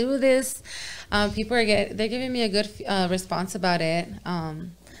 let's do this. People they're giving me a good response about it.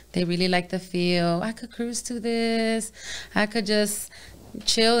 They really like the feel. I could cruise to this. I could just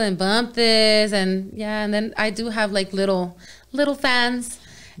chill and bump this, and yeah. And then I do have like little fans,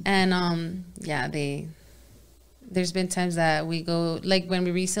 and yeah, there's been times that we go, like when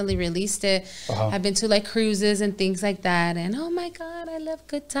we recently released it, I've been to like cruises and things like that, and oh my God, I love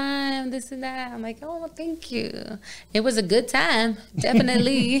Good Time, this and that. I'm like, oh, thank you. It was a good time,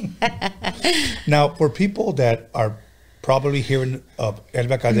 definitely. Now, for people that are probably hearing of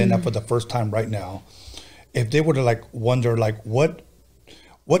Elvia Cadena for the first time right now, if they were to like wonder, like what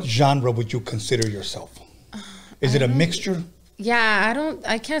genre would you consider yourself? Is it a mixture? Yeah,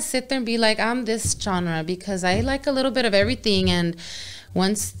 I can't sit there and be like, I'm this genre, because I like a little bit of everything. And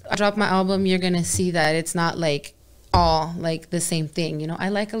once I drop my album, you're going to see that it's not like all like the same thing. You know, I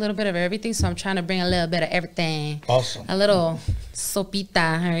like a little bit of everything. So I'm trying to bring a little bit of everything. Awesome. A little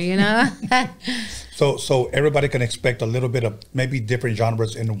sopita, you know? So everybody can expect a little bit of maybe different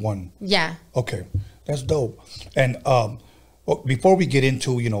genres in one. Yeah. Okay. That's dope. And, well, before we get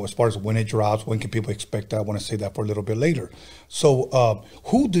into, as far as when it drops, when can people expect that, I want to say that for a little bit later. So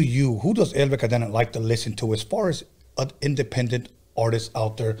who does Elvia Cadena like to listen to as far as independent artists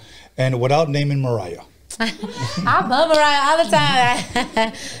out there? And without naming Mariah. I love Mariah all the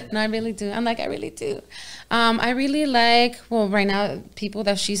time. No, I really do. I really do. I really like, well, right now, people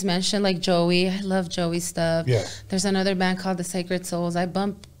that she's mentioned, like Joey. I love Joey's stuff. Yeah. There's another band called The Sacred Souls. I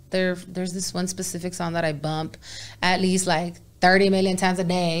bump there's this one specific song that I bump at least like 30 million times a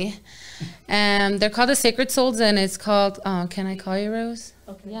day. And they're called The Sacred Souls, and it's called Can I Call You, Rose?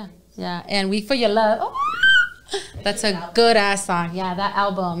 Okay. Yeah. And Weak for Your Love. Oh, that's a good ass song. Yeah, that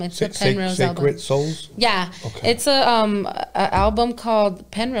album. It's a Penrose album. Sacred Souls? Yeah. Okay. It's a album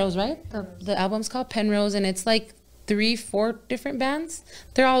called Penrose, right? The album's called Penrose, and it's like 3-4 different bands.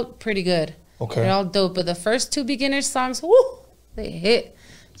 They're all pretty good. Okay. They're all dope. But the first 2 beginner songs, whoo, they hit.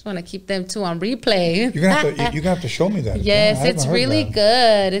 Just want to keep them 2 on replay. You're gonna have to show me that. Yes, Yeah, it's really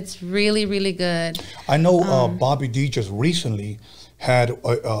good. It's really, really good. I know Bobby D just recently had,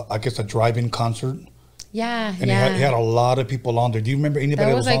 I guess, a drive-in concert. Yeah, And he had a lot of people on there. Do you remember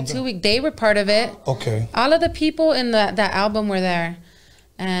anybody that was on like there? 2 weeks. They were part of it. Okay. All of the people in that album were there.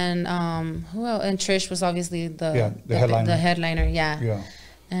 And who else? And Trish was obviously the headliner. The headliner, yeah. Yeah.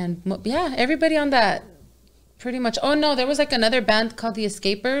 And yeah, everybody on that. Pretty much. Oh no, there was like another band called The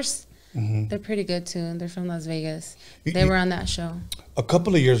Escapers. Mm-hmm. They're pretty good too. They're from Las Vegas. They were on that show. A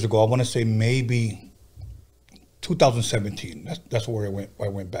couple of years ago, I want to say maybe 2017. That's where I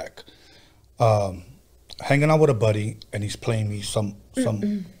went back. Hanging out with a buddy, and he's playing me some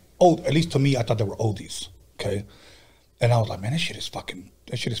old. At least to me, I thought they were oldies. Okay, and I was like, man, that shit is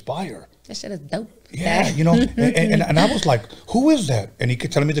fire. That shit is dope. Yeah, and I was like, who is that? And he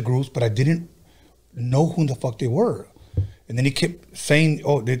kept telling me the groups, but I didn't know who the fuck they were. And then he kept saying,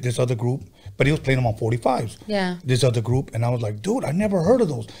 oh, this other group, but he was playing them on 45s. Yeah. This other group, and I was like, dude, I never heard of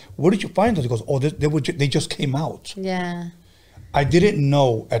those. Where did you find those? He goes, oh, they just came out. Yeah. I didn't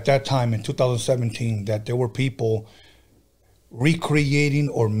know at that time in 2017 that there were people recreating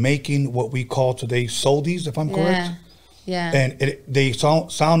or making what we call today soldies, if I'm correct. Yeah. And they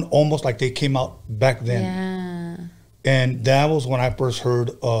sound almost like they came out back then. Yeah. And that was when I first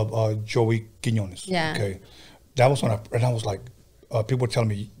heard of Joey Quiñones. Yeah. Okay. That was when I was like, people were telling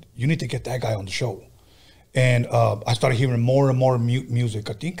me, you need to get that guy on the show. And I started hearing more and more music.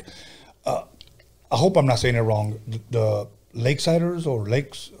 I think, I hope I'm not saying it wrong, the Lakesiders or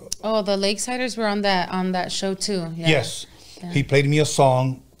Lakes. Oh, the Lakesiders were on that show too. Yeah. Yes. Yeah. He played me a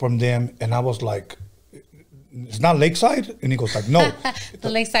song from them, and I was like, it's not Lakeside? And he goes like, no. The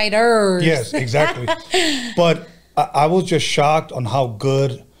Lakesiders. Yes, exactly. But I was just shocked on how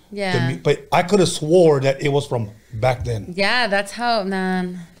good. Yeah. But I could have swore that it was from back then. Yeah, that's how,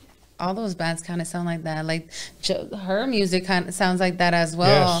 man. All those bands kind of sound like that. Like her music kind of sounds like that as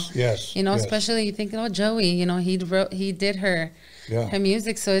well. Yes. Especially you think, Joey. He did her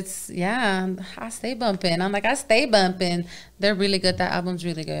music. So it's I stay bumping. I'm like, I stay bumping. They're really good. That album's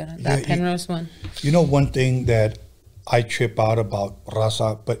really good. That Penrose one. One thing that I trip out about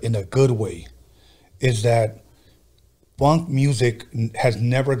Raza, but in a good way, is that funk music has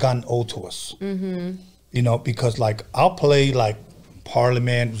never gotten old to us. Mm-hmm. Because like I'll play like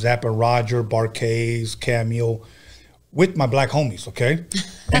Parliament, Zapp and Roger, Bar-Kays, Cameo with my black homies, okay?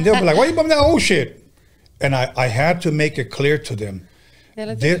 And they'll be like, why you bumping that old shit? And I had to make it clear to them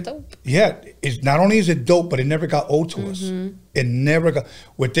Hella This- dope. Yeah, it's not only is it dope, but it never got old to us. Mm-hmm. It never got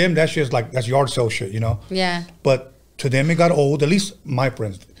with them. That's just like that's yard sale shit, you know. Yeah. But to them, it got old. At least my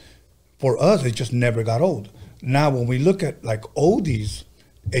friends. For us, it just never got old. Now, when we look at like oldies,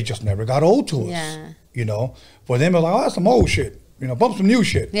 it just never got old to us. Yeah. You know, for them, it's like, oh, that's some old shit. You know, bump some new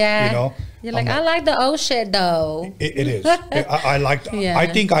shit. Yeah. You know, You're like, I'm I like the old shit though. it is. I like. Yeah. I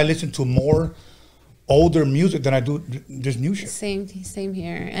think I listen to more older music than I do just new shit. Same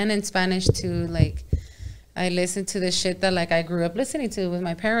here. And in Spanish too, like I listen to the shit that like I grew up listening to with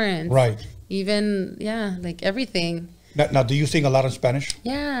my parents. Right. Even like everything. Now, do you sing a lot in Spanish?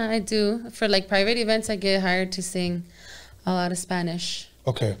 Yeah, I do. For like private events, I get hired to sing a lot of Spanish.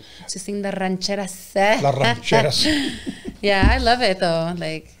 Okay. To sing the rancheras. La rancheras. Yeah, I love it though.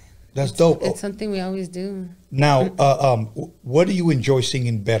 Like That's dope. it's something we always do. Now, what do you enjoy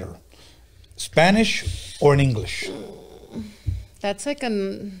singing better, Spanish or in English? That's like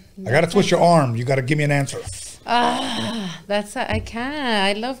an. I gotta twist your arm. You gotta give me an answer. I can't.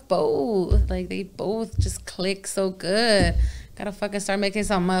 I love both. Like they both just click so good. Gotta fucking start making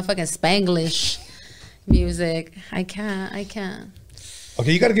some motherfucking Spanglish music. I can't.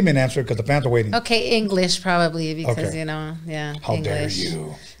 Okay, you gotta give me an answer because the fans are waiting. Okay, English probably because Okay. yeah. How English. dare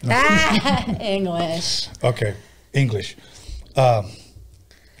you? English. Okay, English.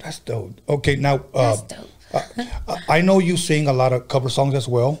 That's dope. Okay, now That's dope. I know you sing a lot of cover songs as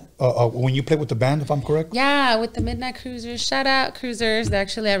well. When you play with the band, if I'm correct. Yeah, with the Midnight Cruisers. Shout out Cruisers. They're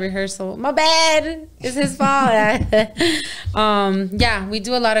actually at rehearsal. My bad. It's his fault. Yeah, we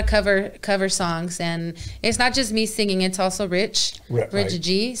do a lot of cover songs, and it's not just me singing. It's also Rich Right.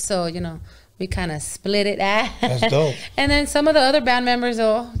 G. So we kind of split it. That's dope. And then some of the other band members,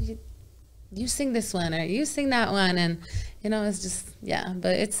 you sing this one or you sing that one, and it's just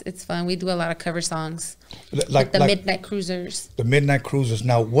but it's fun. We do a lot of cover songs. Like The Midnight Cruisers. The Midnight Cruisers.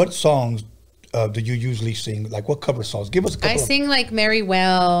 Now, what songs do you usually sing? Like, what cover songs? Give us a couple. I sing like Mary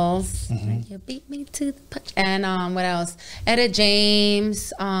Wells. You beat me to the punch. And what else? Etta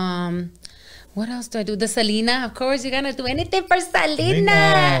James. What else do I do? The Selena. Of course, you're gonna do anything for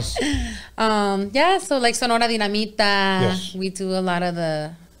Selena. Yes. So like Sonora Dinamita. Yes. We do a lot of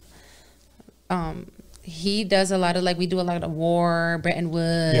the. He does a lot of we do a lot of War, Bretton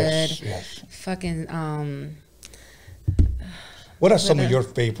Wood. Yes. Fucking What are some of your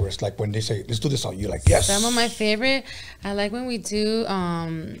favorites? Like when they say, "Let's do this song," you're like, "Yes." Some of my favorite, I like when we do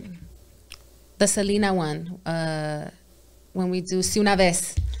the Selena one. When we do Si Una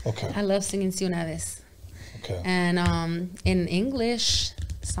Vez. Okay. I love singing Si Una Vez. Okay. And in English,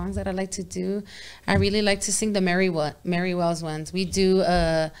 songs that I like to do, I really like to sing the Mary Wells ones. We do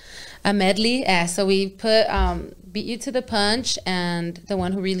a medley. So we put Beat You to the Punch and The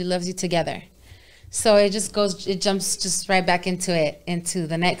One Who Really Loves You together. So it jumps just right back into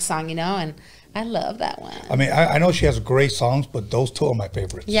the next song, and I love that one. I mean, I know she has great songs, but those two are my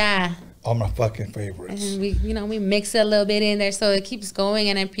favorites. Yeah. Are my fucking favorites. And we mix it a little bit in there so it keeps going,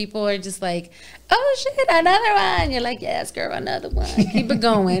 and then people are just like, oh shit, another one. You're like, yes, girl, another one. Keep it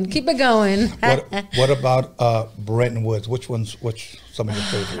going. Keep it going. What about Bretton Woods? Which some of your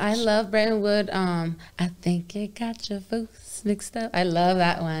favorites? I love Bretton Wood. I think you got your fools mixed up. I love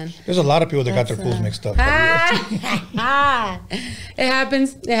that one. There's a lot of people that got their fools mixed up. It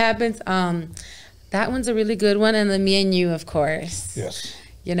happens. That one's a really good one, and the Me and You, of course. Yes.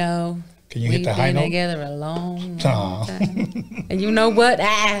 Can you hit the high note? We've been together a long Aw. time. And you know what?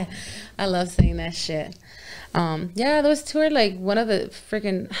 I love singing that shit. Those two are like one of the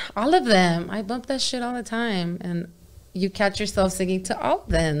freaking, all of them. I bump that shit all the time. And you catch yourself singing to all of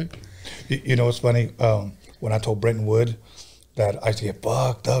them. You know, it's funny. When I told Bretton Wood that I used to get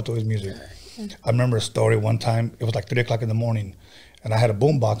fucked up to his music, I remember a story one time. It was like 3 o'clock in the morning, and I had a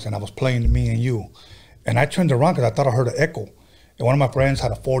boombox, and I was playing Me and You. And I turned around because I thought I heard an echo. And one of my friends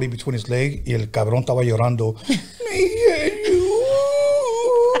had a 40 between his leg, y el cabrón estaba llorando. Me and you.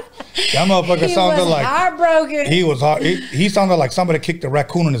 That motherfucker sounded like heartbroken. He was hard. He sounded like somebody kicked a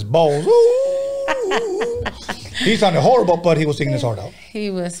raccoon in his balls. Ooh. He sounded horrible, but he was singing his heart out. He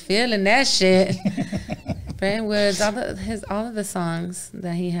was feeling that shit. Bretton Woods, all of the songs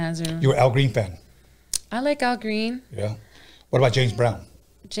that he has are. You're an Al Green fan. I like Al Green. Yeah. What about James Brown?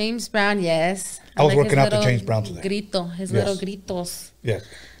 James Brown, yes. I was like working his out to little James Brown today. His Yes. little gritos. Yes.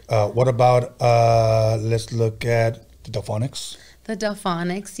 What about, let's look at the Delphonics. The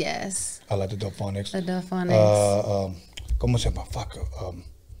Delphonics, yes. I like the Delphonics. The Delphonics. ¿Cómo se llama? Fuck.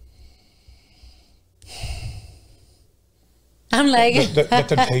 I'm like The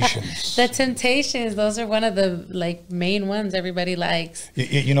Temptations. The Temptations. Those are one of the main ones everybody likes.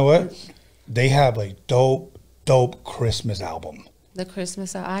 You know what? They have a dope Christmas album. The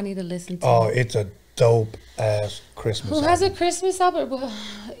Christmas album. I need to listen to Oh, it. it's a dope ass Christmas Who album. has a Christmas album? Well,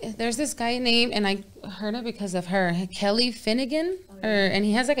 there's this guy named, and I heard it because of her, Kelly Finnegan, and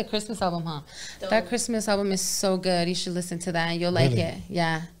he has like a Christmas album, huh? That Christmas album is so good. You should listen to that, and you'll like Really? it.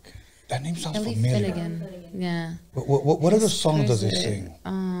 Yeah, That name sounds Kelly familiar. Finnegan. Yeah. What other song does he sing?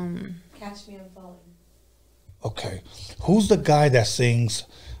 Catch Me, I'm Falling. Okay. Who's the guy that sings,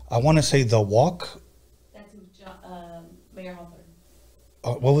 I want to say The Walk? That's Mayor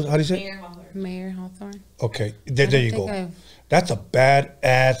Hawthorne. How do you say it? Mayor Hawthorne. Mayor Hawthorne. Okay, there don't you think go. I've- That's a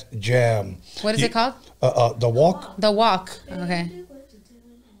badass jam. What is it called? The Walk. The Walk. Okay.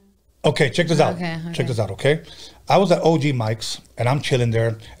 Okay, check this out. Okay, Check this out, okay? I was at OG Mike's, and I'm chilling there,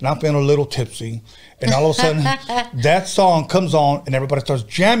 and I'm feeling a little tipsy, and all of a sudden, that song comes on, and everybody starts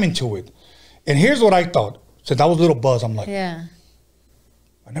jamming to it. And here's what I thought. Since I was a little buzzed, I'm like, Yeah.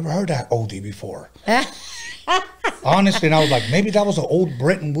 I never heard that OD before. Honestly, and I was like, maybe that was an old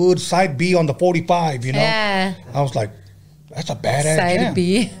Bretton Woods side B on the 45, you know? Yeah. I was like, that's a badass Side jam.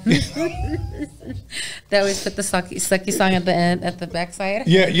 B. They always put the sucky song at the end, at the backside.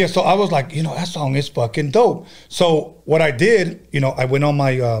 Yeah. So I was like, that song is fucking dope. So what I did, I went on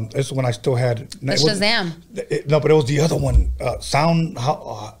my, this is when I still had. The Shazam. No, but it was the other one, Sound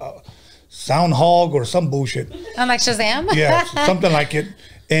Hog or some bullshit. I'm like Shazam. Yeah, something like it.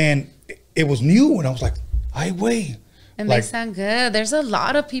 And it was new, and I was like, "Ay, way." And Like, they sound good. There's a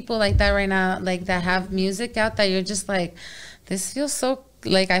lot of people like that right now, like that have music out that you're just like, this feels so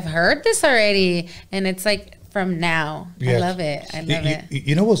like I've heard this already, and it's like from now. I yes. love it. I love it.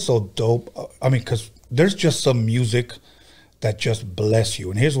 You know what's so dope? I mean, because there's just some music that just bless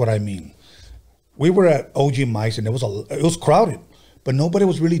you, and here's what I mean. We were at OG Mike's, and it was crowded, but nobody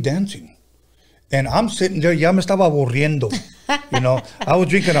was really dancing. And I'm sitting there, ya me estaba aburriendo. I was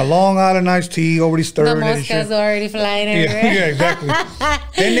drinking a Long Island iced tea, already The stirring it and shit. moscas already flying everywhere. Yeah, exactly.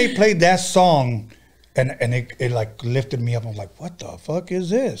 Then they played that song, and it like lifted me up. I'm like, what the fuck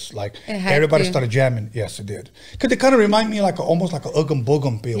is this? Like It had everybody to. started jamming. Yes, it did. Because it kind of remind me almost like a Ugum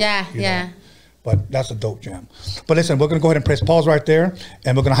Boogum feel. Yeah, you know? yeah. But that's a dope jam. But listen, we're going to go ahead and press pause right there,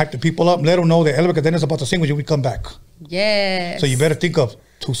 and we're going to hype the people up, let them know that Elba Cadena is about to sing when we come back. Yes. So you better think of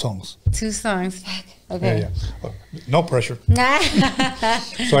 2 songs. 2 songs. Okay. Yeah. No pressure.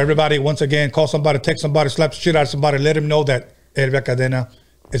 So everybody, once again, call somebody, text somebody, slap the shit out of somebody, let them know that Elba Cadena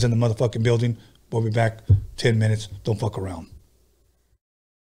is in the motherfucking building. We'll be back 10 minutes. Don't fuck around.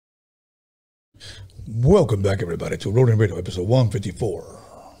 Welcome back, everybody, to Rolling Radio, episode 154.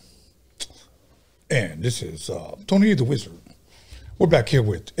 And this is Tony the Wizard. We're back here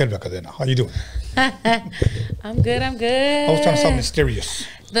with Elba Cadena. How you doing? I'm good. I'm good. I was trying to sound mysterious.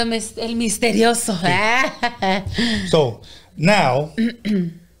 El misterioso. So now,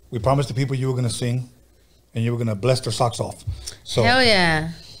 we promised the people you were going to sing, and you were going to bless their socks off. So, Hell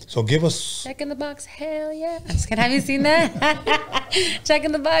yeah. So give us. Jack in the Box, hell yeah. I'm just kidding. Have you seen that? Jack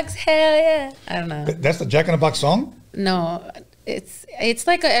in the Box, hell yeah. I don't know. That's the Jack in the Box song? No, it's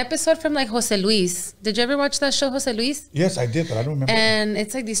like an episode from like Jose Luis. Did you ever watch that show, Jose Luis? Yes, I did, but I don't remember. And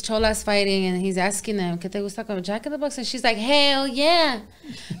it's like these cholas fighting, and he's asking them, ¿Qué te gusta con Jack in the Box? And she's like, hell yeah.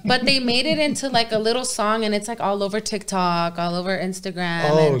 But they made it into like a little song, and it's like all over TikTok, all over Instagram.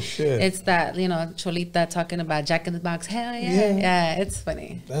 Oh, and shit. It's that, Cholita talking about Jack in the Box, hell yeah. Yeah. Yeah, it's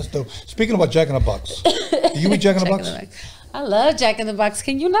funny. That's dope. Speaking about Jack in the Box, do you eat Jack in the Box? I love Jack in the Box.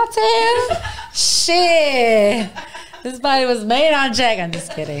 Can you not tell? Shit. This body was made on Jack. I'm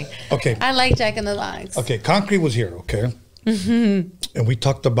just kidding. Okay. I like Jack in the Box. Okay, Concrete was here, okay? Mm-hmm. And we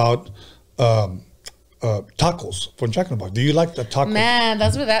talked about tacos from Jack in the Box. Do you like the tacos? Man,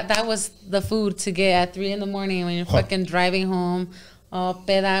 that's what that was the food to get at 3 a.m. when you're fucking driving home. Oh,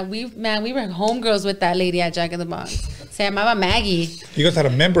 peda. We were homegirls with that lady at Jack in the Box. Se llamaba Maggie. You guys had a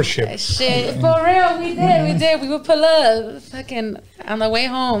membership. Shit, for real, we did. We would pull up fucking on the way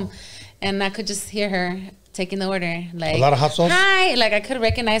home, and I could just hear her taking the order. Like, A lot of hot sauce? Hi. Like, I could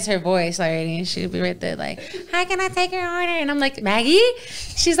recognize her voice already, and she'd be right there like, hi, can I take your order? And I'm like, Maggie?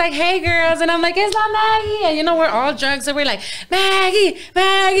 She's like, hey, girls. And I'm like, it's not Maggie. And, we're all drunk, so we're like, Maggie.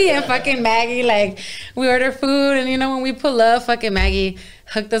 And fucking Maggie, like, we order food, and, when we pull up, fucking Maggie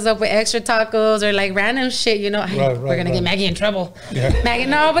hooked us up with extra tacos or, like, random shit, Hey, we're going to get Maggie in trouble. Yeah. Maggie,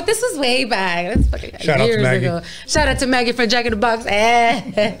 no, but this was way back. That's fucking Shout out to years Maggie. ago. Shout out to Maggie from Jack in the Box.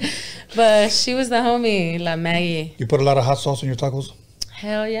 But she was the homie, La Maggie. You put a lot of hot sauce in your tacos?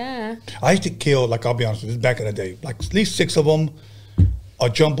 Hell yeah. I used to kill, like, I'll be honest with you, this is back in the day, like at least 6 of them, a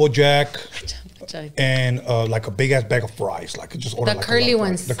jumbo jack, and like a big ass bag of fries. Like, just order The like curly a lot of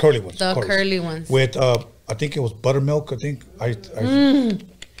ones. fries. The curly ones. The of course. curly ones. With, I think it was buttermilk. I think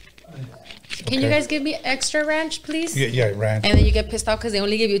Can you guys give me extra ranch, please? Yeah, ranch. And then you get pissed off because they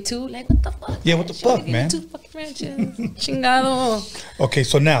only give you 2. Like, what the fuck? Yeah, what the She only fuck, gave you man? 2 fucking ranches. Chingado. Okay,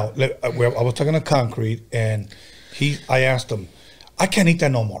 so now I was talking to Concrete, and I asked him, I can't eat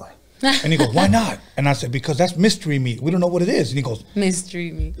that no more. And he goes, why not? And I said, because that's mystery meat. We don't know what it is. And he goes,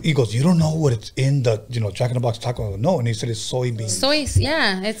 Mystery meat. you don't know what it's in the, Jack in the Box taco? I go, no. And he said it's soybeans. Soy,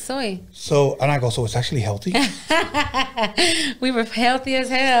 yeah, it's soy. So, and I go, so it's actually healthy? We were healthy as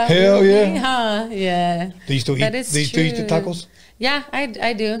hell. Hell yeah. Huh? Yeah. Do you still eat, That is do you still eat the true. tacos? Yeah,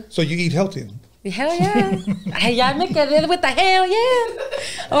 I do. So you eat healthy? Hell yeah. Ya me quedé with the hell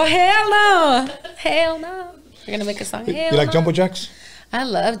yeah. Oh, hell no. Hell no. We're going to make a song. Hell You like no. Jumbo Jacks? I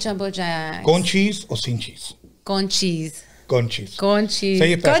love Jumbo Jacks. Con cheese or sin cheese? Con cheese. Con cheese. Con cheese.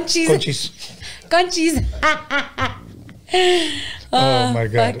 Say it fast. Con cheese. Con cheese. Con cheese. Oh, my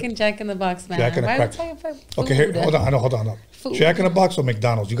God. Fucking Jack in the Box, man. Jack in the Why are we Crack. talking about Okay, here, food? hold on. Food. Jack in the Box or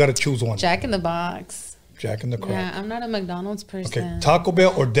McDonald's? You got to choose one. Jack in the Box. Jack in the Crack. Yeah, I'm not a McDonald's person. Okay, Taco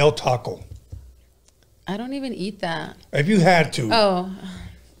Bell or Del Taco? I don't even eat that. If you had to, Oh.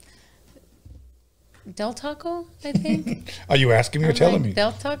 Del Taco, I think. are you asking me or I'm telling like, me?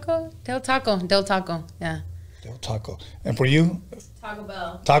 Del Taco? Del Taco. Del Taco. Yeah. Del Taco. And for you? Taco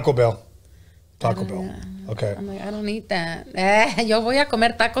Bell. Taco Bell. Taco I don't- Bell. yeah. Okay. I'm like, I don't eat that. Yo voy a comer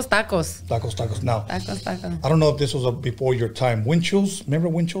tacos. Tacos. Now, Tacos. I don't know if this was before your time. Winchell's, remember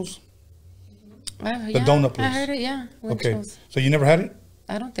Winchell's? The donut place. I heard it, yeah. Okay. Winchell's. So you never had it?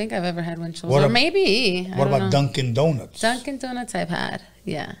 I don't think I've ever had Winchell's. What Or ab- maybe. I What don't about know. Dunkin' Donuts? Dunkin' Donuts I've had.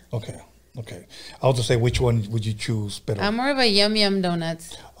 Yeah. Okay. I was to say, which one would you choose better? I'm more of a Yum Yum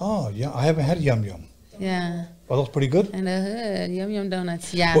Donuts. Oh, yeah. I haven't had Yum Yum. Yeah. Are those pretty good? In the hood. Yum Yum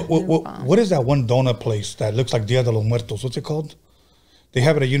Donuts. Yeah. What, they're bomb. what is that one donut place that looks like Dia de los Muertos? What's it called? They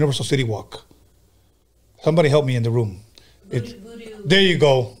have it at Universal City Walk. Somebody help me in the room. There you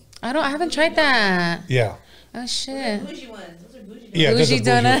go. I haven't tried that. Yeah. Oh shit. Bougie ones. Those are bougie. Yeah, this is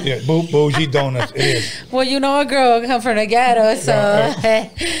Bougie donut? Yeah, bougie donuts. It is. Well, you know a girl come from the ghetto, so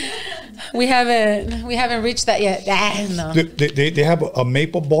we haven't reached that yet. No. They have a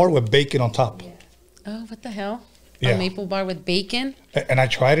maple bar with bacon on top. Oh, what the hell? Yeah. A maple bar with bacon? And I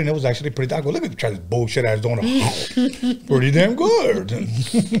tried it and it was actually pretty. I go, look at try this bullshit ass donut. Pretty damn good.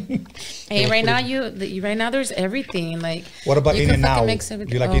 Hey, right now there's everything. Like, What about you can In-N-Out? fucking mix Do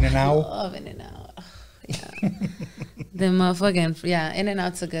everything. you like In-N-Out? I love In-N-Out. Oh, yeah. The motherfucking, yeah,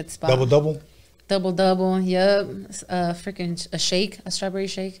 In-N-Out's a good spot. Double. Double, yep. Freaking a shake, a strawberry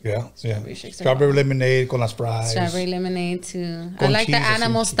shake. Yeah. Strawberry shakes are Strawberry bomb. lemonade con las fries. Strawberry lemonade too. I Con like the cheese or some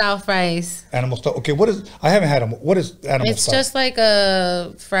animal cheese. style fries. Animal stuff. Okay, I haven't had them. What is animal It's stuff? just like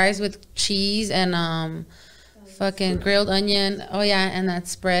fries with cheese and fucking grilled onion. Oh yeah, and that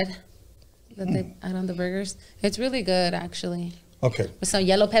spread that they add on the burgers. It's really good actually. Okay. With some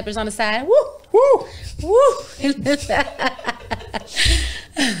yellow peppers on the side. Woo! Woo! Woo!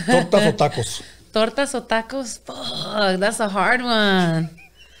 Tortas o tacos? Tortas o tacos? Fuck, that's a hard one.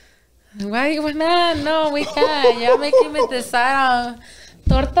 Why not? No, we can't. Y'all making me decide on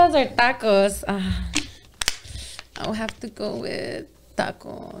tortas or tacos. I'll have to go with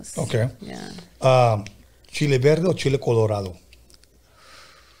tacos. Okay. Yeah. Chile verde or chile colorado?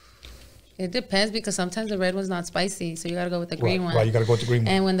 It depends because sometimes the red one's not spicy, so you gotta go with the green one. Right, you got to go with the green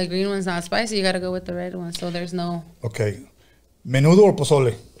one. And when the green one's not spicy, you gotta go with the red one. So there's no Okay. Menudo or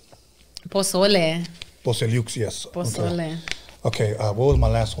pozole? pozole. Pozolux, yes. Pozole. Okay, what was my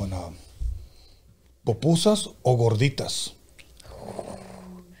last one? Pupusas o gorditas?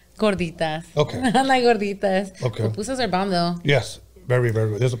 Gorditas. Okay. I like gorditas. Okay. Pupusas are bomb though. Yes, very,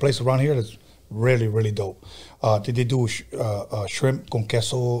 very good. There's a place around here that's really, really dope. Did they do shrimp con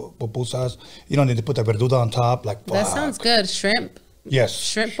queso pupusas? You know, they put the verdura on top. Like That fuck. sounds good. Shrimp Yes.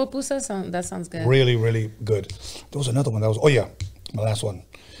 pupusas. That sounds good. Really, really good. There was another one that was, oh yeah, my last one.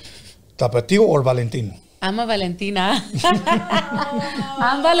 Tapatio or Valentin? I'm a Valentina.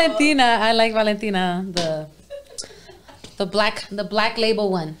 I'm Valentina. I like Valentina. The black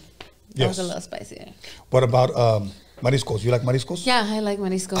label one. That was Yes. a little spicy. What about mariscos? You like mariscos? Yeah, I like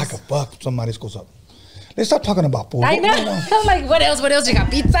mariscos. I could fuck some mariscos up. Let's stop talking about food. I know. I'm like, what else? You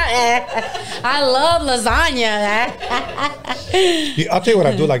got pizza? I love lasagna. Yeah, I'll tell you what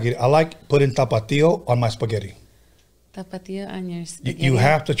I do like it. I like putting tapatio on my spaghetti. Tapatio on your You, spaghetti. you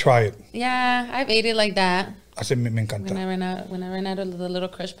have to try it. Yeah, I've ate it like that. I said, me When encanta. I ran out of the little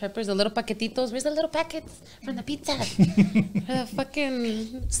crushed peppers, the little paquetitos. Where's the little packets from the pizza? The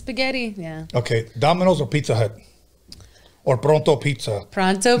fucking spaghetti. Yeah. Okay, Domino's or Pizza Hut? Or Pronto Pizza?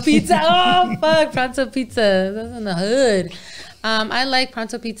 Pronto pizza. Oh fuck, Pronto pizza. That's in the hood. I like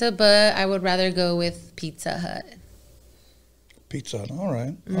Pronto pizza, but I would rather go with Pizza Hut. Pizza Hut, all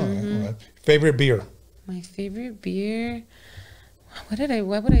right. All right. Favorite beer? My favorite beer. What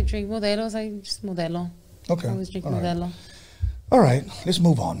would I drink? Modelos. I just Modelo. Okay. I always drink All right. Modelo. All right, let's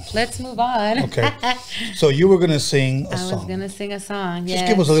move on. Let's move on. Okay. So you were gonna sing a I song. was gonna sing a song. Just Yes.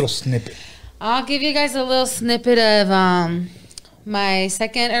 give us a little snippet. I'll give you guys a little snippet of my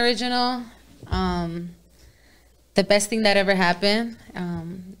second original, "The Best Thing That Ever Happened."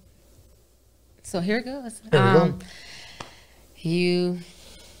 So here it goes. Here we go.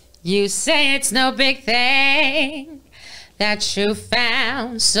 You say it's no big thing that you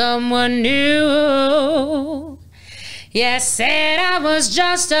found someone new. You said I was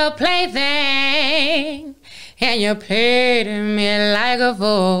just a plaything, and you played me like a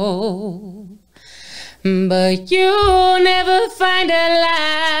fool. But you never find a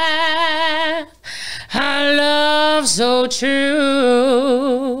life, a love so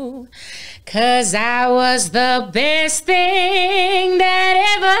true. 'Cause I was the best thing that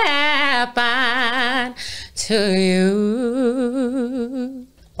ever happened to you.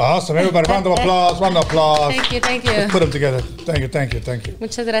 Awesome, everybody! Round of applause! Round of applause! Thank you, thank Let's you. put them together. Thank you, thank you, thank you.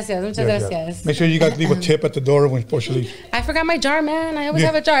 Muchas gracias, muchas Yeah, yeah. gracias. Make sure you guys leave a tip at the door when before you leave. I forgot my jar, man. I always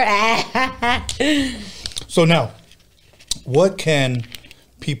Yeah. have a jar. So now, what can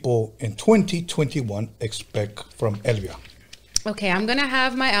people in 2021 expect from Elvia? Okay, I'm gonna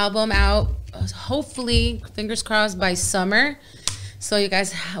have my album out, hopefully, fingers crossed, by summer. So you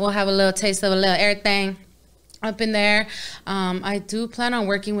guys will have a little taste of a little everything up in there. I do plan on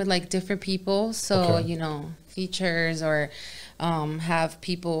working with like different people, so Okay. you know, features or have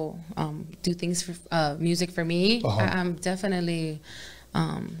people do things for music for me. Uh-huh. I'm definitely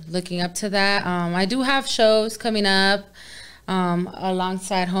looking up to that. I do have shows coming up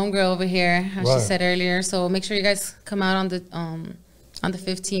alongside Homegirl over here, as Right. she said earlier. So make sure you guys come out on the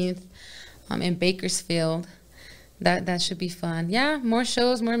 15th in Bakersfield. That should be fun. Yeah, more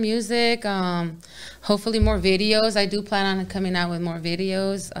shows, more music, hopefully more videos. I do plan on coming out with more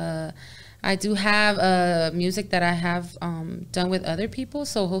videos. I do have music that I have done with other people,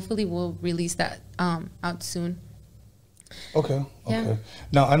 so hopefully we'll release that out soon. Okay, Yeah. okay.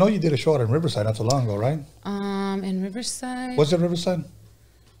 Now, I know you did a show out in Riverside not too long ago, right? In Riverside. Was it Riverside?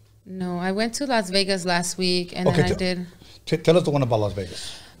 No, I went to Las Vegas last week, and Okay, then I did. Tell us the one about Las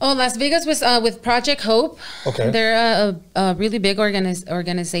Vegas. Oh, Las Vegas was with Project Hope. Okay. They're a really big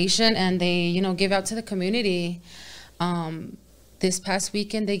organization, and they, you know, give out to the community. This past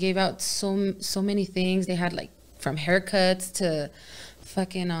weekend, they gave out so many things. They had like from haircuts to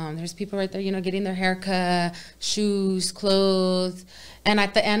fucking there's people right there, you know, getting their haircut, shoes, clothes, and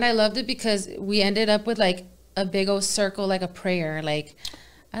at the end, I loved it because we ended up with like a big old circle, like a prayer, like.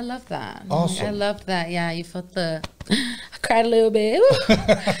 I love that. Awesome. I loved that. Yeah, you felt I cried a little bit,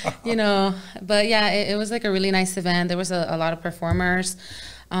 you know. But yeah, it was like a really nice event. There was a lot of performers.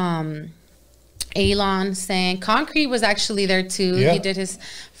 Elon sang. Concrete was actually there too. Yeah. He did his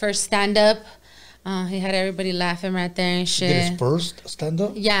first stand-up. He had everybody laughing right there and shit. Did his first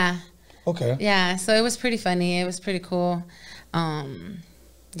stand-up? Yeah. Okay. Yeah, so it was pretty funny. It was pretty cool.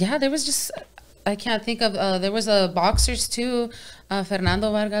 Yeah, there was just, I can't think of, there was boxers too.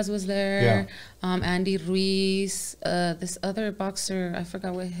 Fernando Vargas was there. Andy Ruiz. This other boxer, I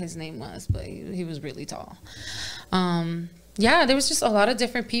forgot what his name was, but he was really tall. Yeah, there was just a lot of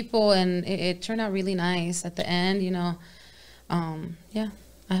different people, and it turned out really nice at the end, you know. Yeah.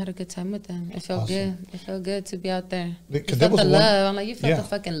 I had a good time with them. It felt Awesome. good. It felt good to be out there. You Because there felt the was one- love. I'm like, you felt Yeah. the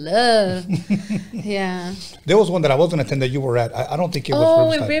fucking love. Yeah. There was one that I wasn't attend that you were at. I don't think it was Oh,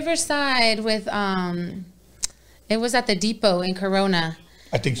 Riverside. in Riverside with it was at the Depot in Corona.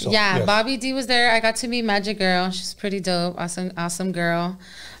 I think so. Yeah, yes. Bobby D was there. I got to meet Magic Girl. She's pretty dope. Awesome girl.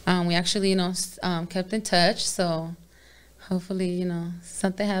 We actually, you know, kept in touch. So hopefully, you know,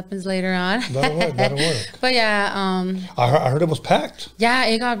 something happens later on. That'll work. That'll work. But yeah, I heard it was packed. yeah,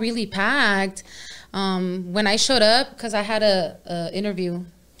 it got really packed. When I showed up, because I had a interview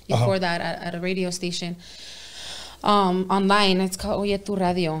before that at a radio station online. It's called Oye Tu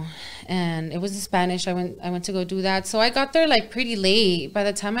Radio, and it was in Spanish. I went to go do that. So I got there like pretty late. By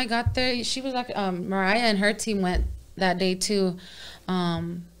the time I got there, she was like Mariah and her team went that day too.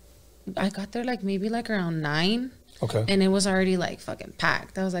 I got there like maybe like around 9. Okay. And it was already like fucking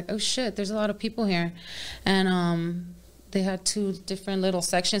packed. I was like, oh shit, there's a lot of people here. And they had 2 different little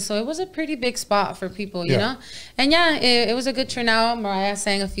sections. So it was a pretty big spot for people, you Yeah. know? And yeah, it was a good turnout. Mariah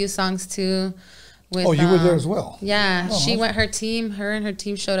sang a few songs too. With, Oh, you were there as well? Yeah, Oh, she awesome. went, her and her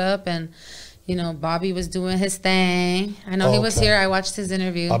team showed up, and, you know, Bobby was doing his thing. I know he was Okay. here. I watched his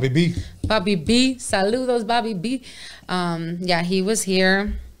interview. Bobby B. Bobby B. Saludos, Bobby B. Yeah, he was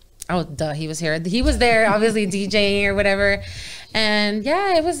here. Oh, duh, he was here. He was there, obviously DJing or whatever. And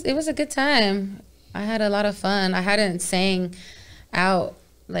yeah, it was a good time. I had a lot of fun. I hadn't sang out,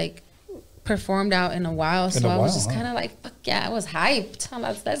 like performed out in a while, so I was just kind of like, fuck yeah, I was hyped.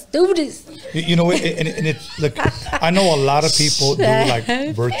 Let's do this. You know, and it's look, I know a lot of people do like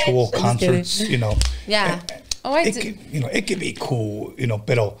virtual concerts. You know, Yeah. Oh, I do. It could be cool. You know,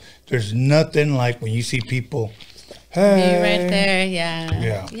 but there's nothing like when you see people. Me right there, yeah.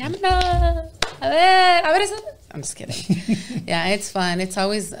 Yeah. Llámalo. A ver eso. I'm just kidding. Yeah, it's fun. It's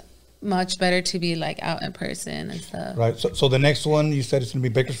always much better to be like out in person and stuff. Right. So the next one you said it's gonna be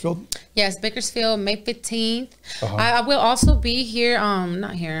Bakersfield. Yes, Bakersfield, May 15th. Uh-huh. I will also be here,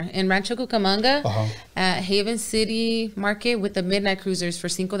 not here, in Rancho Cucamonga Uh-huh. at Haven City Market with the Midnight Cruisers for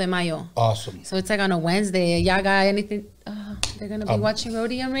Cinco de Mayo. Awesome. So it's like on a Wednesday. Y'all got anything? They're going to be watching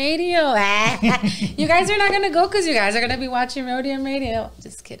Rhodium Radio. You guys are not going to go because you guys are going to be watching Rhodium Radio.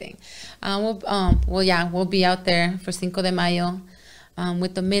 Just kidding. We'll be out there for Cinco de Mayo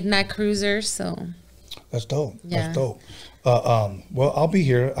with the Midnight Cruisers. So That's dope. Yeah. That's dope. Well, I'll be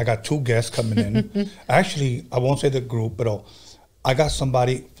here. I got 2 guests coming in. Actually, I won't say the group, but I got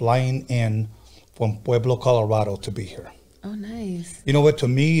somebody flying in from Pueblo, Colorado to be here. Oh, nice. You know what? To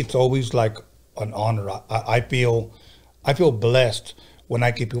me, it's always like an honor. I feel blessed when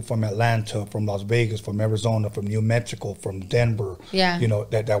I get people from Atlanta, from Las Vegas, from Arizona, from New Mexico, from Denver. Yeah. You know,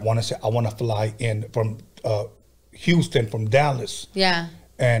 that want to say, I want to fly in from Houston, from Dallas. Yeah.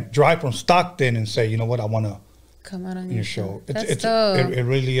 And drive from Stockton and say, you know what, I want to Come out on your show. That's dope. It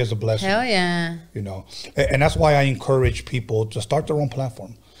really is a blessing. Hell yeah. You know, and that's why I encourage people to start their own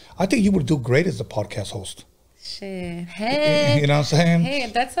platform. I think you would do great as a podcast host. Shit. Hey. You know what I'm saying?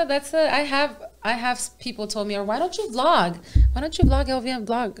 Hey, that's a. I have people told me, or why don't you vlog? Why don't you vlog, LVM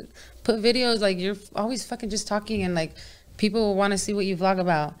vlog? Put videos, like you're always fucking just talking and like people will want to see what you vlog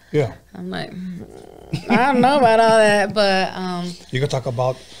about. Yeah. I'm like, I don't know about all that, but You can talk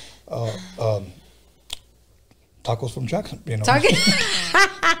about tacos from Jackson, you know.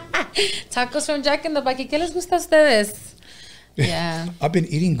 Tacos from Jack in the Box. ¿Qué les gusta a ustedes? Yeah. I've been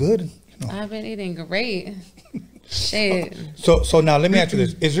eating good. You know. I've been eating great. Shit. So now let me ask you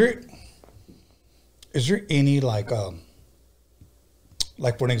this: Is there any like for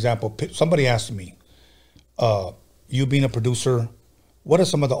an example, somebody asked me, you being a producer, what are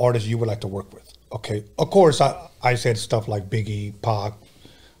some of the artists you would like to work with? Okay, of course I said stuff like Biggie, Pac.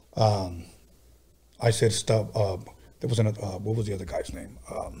 I said stuff. There was what was the other guy's name?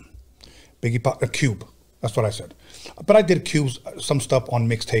 Biggie, Pac, Cube. That's what I said. But I did Cube's some stuff on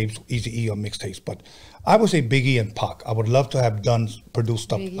mixtapes, Eazy-E on mixtapes. But I would say Biggie and Pac. I would love to have produced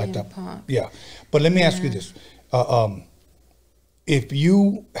stuff Biggie like and that. Pac. Yeah. But let me ask you this. If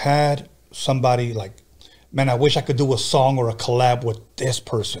you had somebody like, man, I wish I could do a song or a collab with this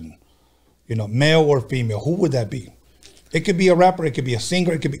person, you know, male or female, who would that be? It could be a rapper, it could be a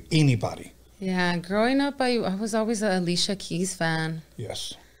singer, it could be anybody. Yeah, growing up, I was always an Alicia Keys fan.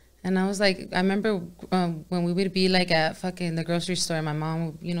 Yes. And I was like, I remember when we would be like at fucking the grocery store, my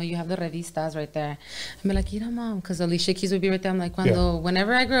mom, you know, you have the revistas right there. I'd be like, mira, mom, because Alicia Keys would be right there. I'm like,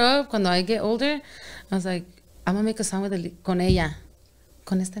 whenever I grow up, cuando I get older, I was like, I'm going to make a song with con ella,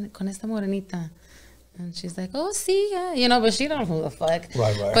 con esta morenita. And she's like, oh, sí, yeah. You know, but she don't know who the fuck.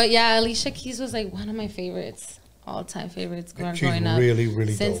 Right. But yeah, Alicia Keys was like one of my favorites. All-time favorites growing up. Really,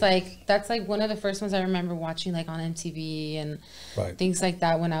 really Since dope. like that's like one of the first ones I remember watching like on MTV and things like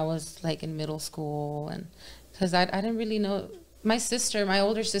that when I was like in middle school, and because I didn't really know. My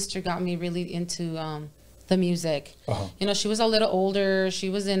older sister got me really into the music. You know, she was a little older.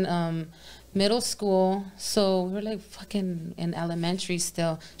 She was in middle school, so we were like fucking in elementary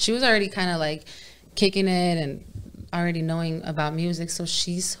still. She was already kind of like kicking it and already knowing about music, so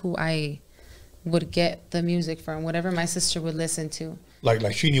she's who I would get the music from, whatever my sister would listen to.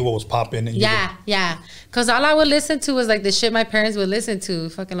 Like she knew what was popping. And Yeah. Because all I would listen to was like the shit my parents would listen to.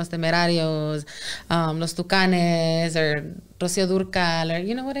 Fucking Los Temerarios, Los Tucanes, or Rocío Dúrcal, or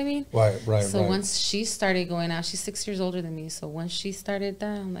you know what I mean? Right. So once she started going out, she's 6 years older than me. So once she started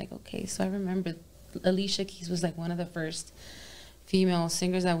that, I'm like, okay. So I remember Alicia Keys was like one of the first female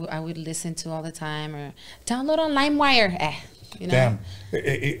singers I would listen to all the time, or download on LimeWire. You know?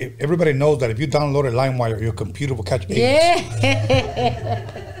 Damn. Everybody knows that if you downloaded LimeWire, your computer will catch AIDS.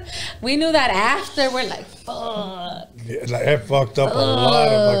 Yeah. We knew that after. We're like, fuck. Yeah, like, it fucked up a lot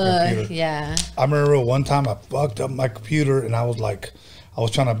of my computer. Yeah. I remember one time I fucked up my computer and I was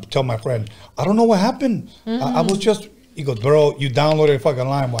trying to tell my friend, I don't know what happened. I was just, he goes, bro, you downloaded fucking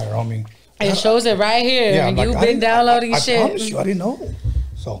LimeWire, homie. It shows it right here. Yeah, and like, you've been downloading shit. I promise you, I didn't know.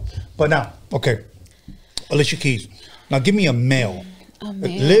 So, but now, okay, Alicia Keys. Now, give me a male Oh,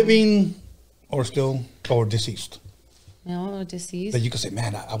 man. Living or deceased. No, deceased. That you could say,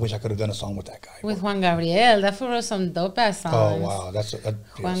 man, I wish I could have done a song with that guy. With Juan Gabriel. That for some dope ass Oh, songs. wow. That's Juan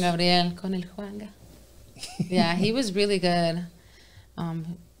yes. Gabriel con el Juanga. Yeah, he was really good.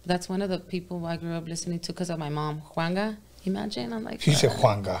 That's one of the people I grew up listening to because of my mom. Juanga. Imagine, I'm like. He said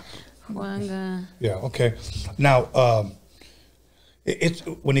Juanga. Juanga. Yeah, okay. Now, it's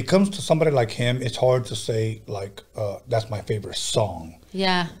when it comes to somebody like him, it's hard to say, like, that's my favorite song.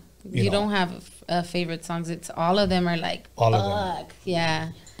 Yeah. You You know. don't have favorite songs. It's all of them are like. All of them. fuck. Yeah.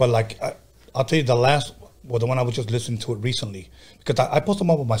 But, like, I'll tell you the one I was just listening to it recently. Because I post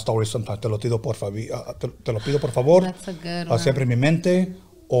them up on my stories sometimes. Te lo pido por favor. That's a good one. Siempre en mi mente.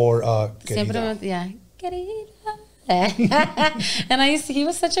 Or Siempre, Querida. yeah. Querida. And he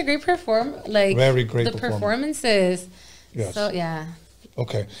was such a great performer. Like Very great the performer. performances. Yes. So yeah.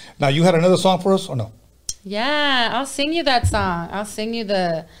 Okay. Now, you had another song for us or no? Yeah, I'll sing you that song. I'll sing you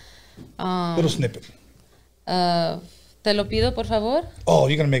the Little snippet. Te lo pido por favor. Oh,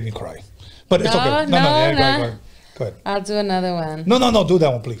 you're going to make me cry. But it's No, okay. no, Yeah, no. Go ahead. I'll do another one. No. Do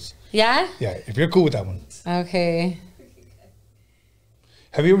that one, please. Yeah? Yeah, if you're cool with that one. Okay.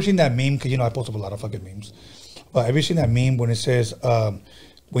 Have you ever seen that meme? Because, I post up a lot of fucking memes. Have you seen that meme when it says,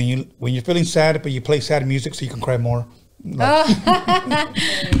 when you're feeling sad, but you play sad music so you can cry more? Like,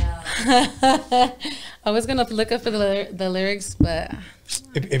 I was gonna look up for the lyrics, but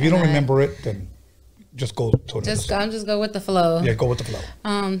if you don't remember it, then just go to another song. I'll just go with the flow. Yeah, go with the flow.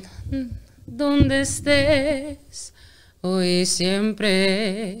 Donde estés hoy y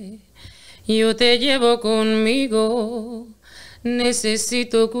siempre, yo te llevo conmigo.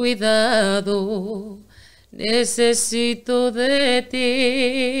 Necesito cuidado, necesito de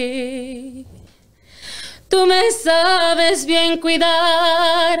ti. Tú me sabes bien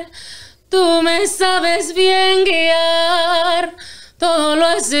cuidar, tú me sabes bien guiar. Todo lo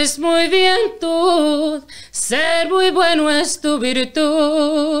haces muy bien tú, ser muy bueno es tu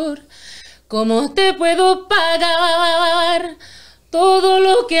virtud. ¿Cómo te puedo pagar todo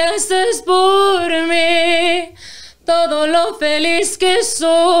lo que haces por mí? Todo lo feliz que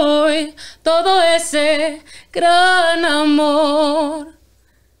soy, todo ese gran amor.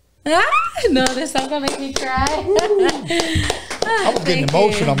 Ah, no, this song gonna make me cry. I was getting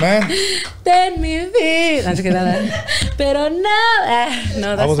emotional, man. Ten mi vida. No, pero no.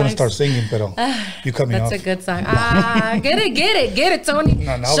 No, I was going to start singing, pero you cut me off. That's a good song. Get it, Tony.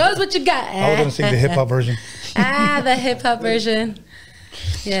 No, Show us what you got. I was going to sing the hip hop version. The hip hop version.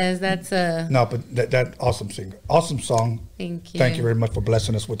 Yes, that's a. No, but that awesome singer. Awesome song. Thank you. Thank you very much for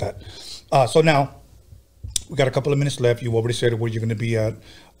blessing us with that. So now, we got a couple of minutes left. You already said where you're going to be at.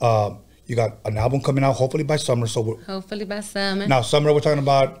 You got an album coming out, hopefully by summer. So Hopefully by summer. now summer, we're talking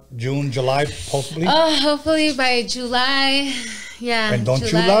about June, July, possibly. Hopefully by July. Yeah. And don't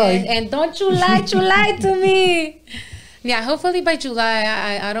you lie. And don't you lie to me. Yeah, hopefully by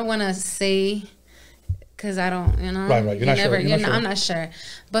July. I don't want to say because I don't, Right. You're not sure. I'm not sure.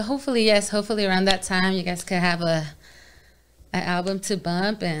 But hopefully, yes. Hopefully around that time, you guys could have an album to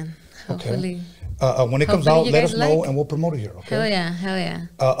bump and hopefully. When it comes Hopefully out, you let guys us know like. and we'll promote it here. Okay. Hell yeah.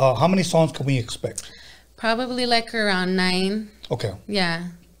 How many songs can we expect? Probably like around 9. Okay. Yeah.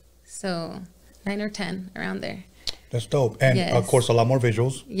 So 9 or 10 around there. That's dope. And Yes. of course, a lot more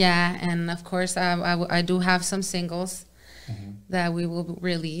visuals. Yeah, and of course, I do have some singles that we will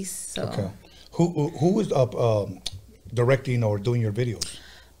release. So, Okay. Who is directing or doing your videos?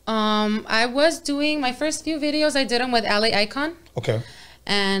 I was doing my first few videos. I did them with LA Icon, Okay.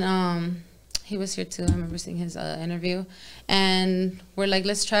 and he was here too. I remember seeing his interview, and we're like,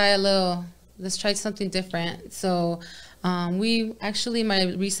 let's try something different. So, we actually my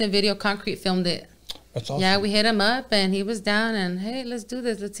recent video, Concrete, filmed it. That's awesome. Yeah, we hit him up, and he was down, and hey, let's do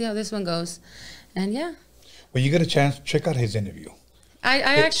this. Let's see how this one goes, and yeah. When you get a chance, check out his interview.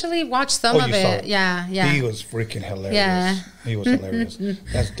 I actually watched some of you saw it. Yeah. He was freaking hilarious. Yeah. He was hilarious.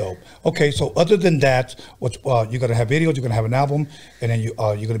 That's dope. Okay, so other than that, what you're gonna have videos, you're gonna have an album, and then you're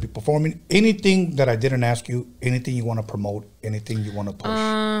gonna be performing. Anything that I didn't ask you, anything you want to promote, anything you want to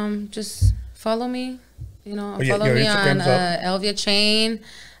push. Just follow me. Follow your me on Instagram's up. Elvia Chain,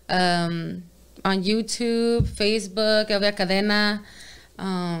 on YouTube, Facebook, Elvia Cadena.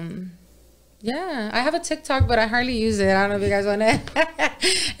 Yeah, I have a TikTok, but I hardly use it. I don't know if you guys want it.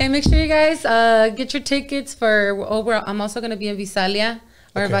 And make sure you guys get your tickets for I'm also going to be in Visalia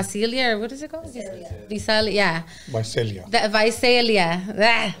or Okay. Basilia, or what is it called? Visalia, yeah. By Celia.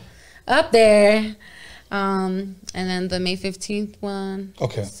 Visalia, up there. And then the May 15th one.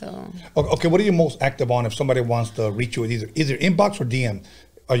 Okay. So Okay, what are you most active on if somebody wants to reach you with either inbox or DM?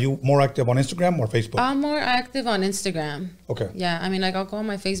 Are you more active on Instagram or Facebook? I'm more active on Instagram. Okay. Yeah, I mean, like I'll go on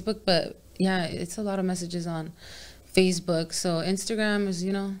my Facebook, but yeah, it's a lot of messages on Facebook. So Instagram is,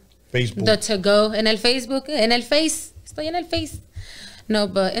 Facebook. the to go. En el Facebook, en el Face. Estoy en el Face. No,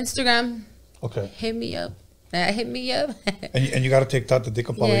 but Instagram, Okay. hit me up. Hit me up. And you got a TikTok that they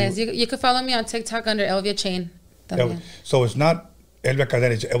can follow Yes, you. you can follow me on TikTok under Elvia Chain. También. So it's not Elvia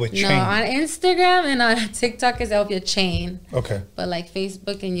Cadena, it's Elvia Chain. No, on Instagram and on TikTok is Elvia Chain. Okay. But like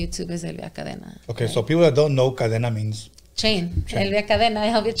Facebook and YouTube is Elvia Cadena. Okay, so people that don't know, cadena means. Chain. Elvia Cadena,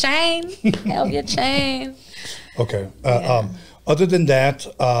 Elvia Chain. Elvia Chain. Okay. Yeah. Other than that,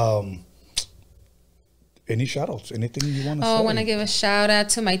 any shout outs? Anything you want to say? I want to give a shout out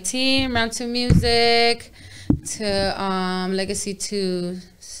to my team, Round 2 Music, to Legacy 2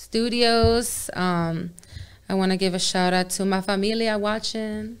 Studios. I want to give a shout out to my familia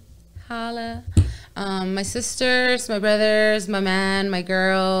watching. Holla. My sisters, my brothers, my man, my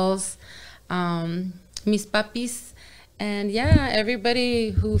girls, mis papis. And yeah,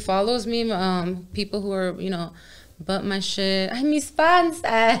 everybody who follows me, people who are, but my shit. I mis fans.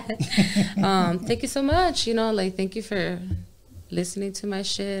 Thank you so much. Thank you for listening to my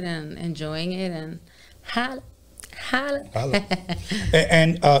shit and enjoying it. And holla. Holla.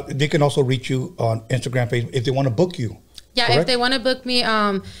 And they can also reach you on Instagram, Facebook, if they want to book you. Yeah, correct? if they want to book me,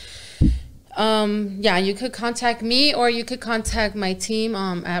 yeah, you could contact me or you could contact my team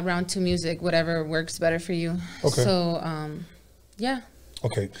at Round 2 Music, whatever works better for you. Okay. So, yeah.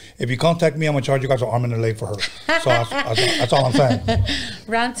 Okay. If you contact me, I'm going to charge you guys an arm and a leg for her. So that's all I'm saying.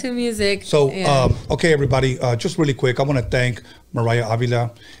 Round 2 Music. So, yeah. okay, everybody, just really quick, I want to thank Mariah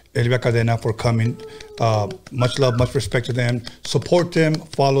Avila, Elvia Cadena for coming. Much love, much respect to them. Support them,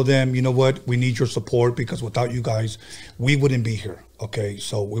 follow them. You know what? We need your support because without you guys, we wouldn't be here. Okay,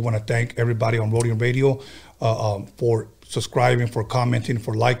 so we want to thank everybody on Roadium Radio for subscribing, for commenting,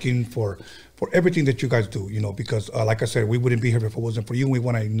 for liking, for everything that you guys do, because like I said, we wouldn't be here if it wasn't for you. We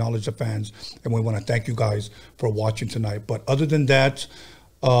want to acknowledge the fans and we want to thank you guys for watching tonight. But other than that,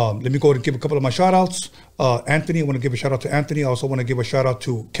 let me go ahead and give a couple of my shout outs. Anthony, I want to give a shout out to Anthony. I also want to give a shout out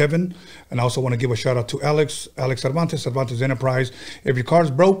to Kevin. And I also want to give a shout out to Alex Cervantes Enterprise. If your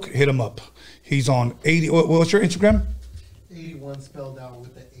car's broke, hit him up. He's on 80. What's your Instagram? 81 spelled out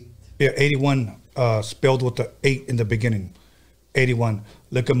with the 8. Yeah, 81 spelled with the 8 in the beginning. 81.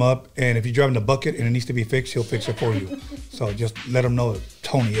 Look him up. And if you're driving a bucket and it needs to be fixed, he'll fix it for you. So just let him know that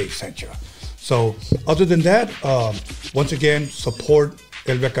Tony 8 sent you. So other than that, once again, support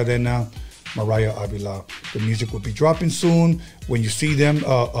Elvia Cadena, Mariah Avila. The music will be dropping soon. When you see them,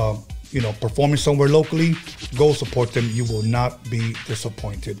 performing somewhere locally, go support them. You will not be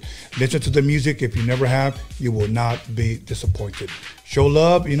disappointed. Listen to the music. If you never have, you will not be disappointed. Show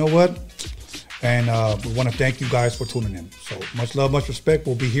love. You know what? And we want to thank you guys for tuning in. So much love, much respect.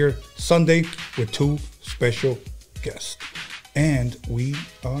 We'll be here Sunday with 2 special guests. And we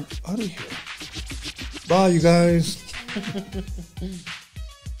are out of here. Bye, you guys.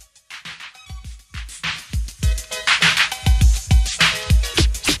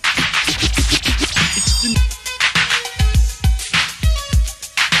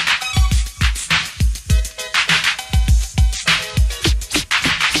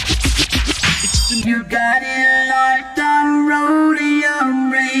 You got it.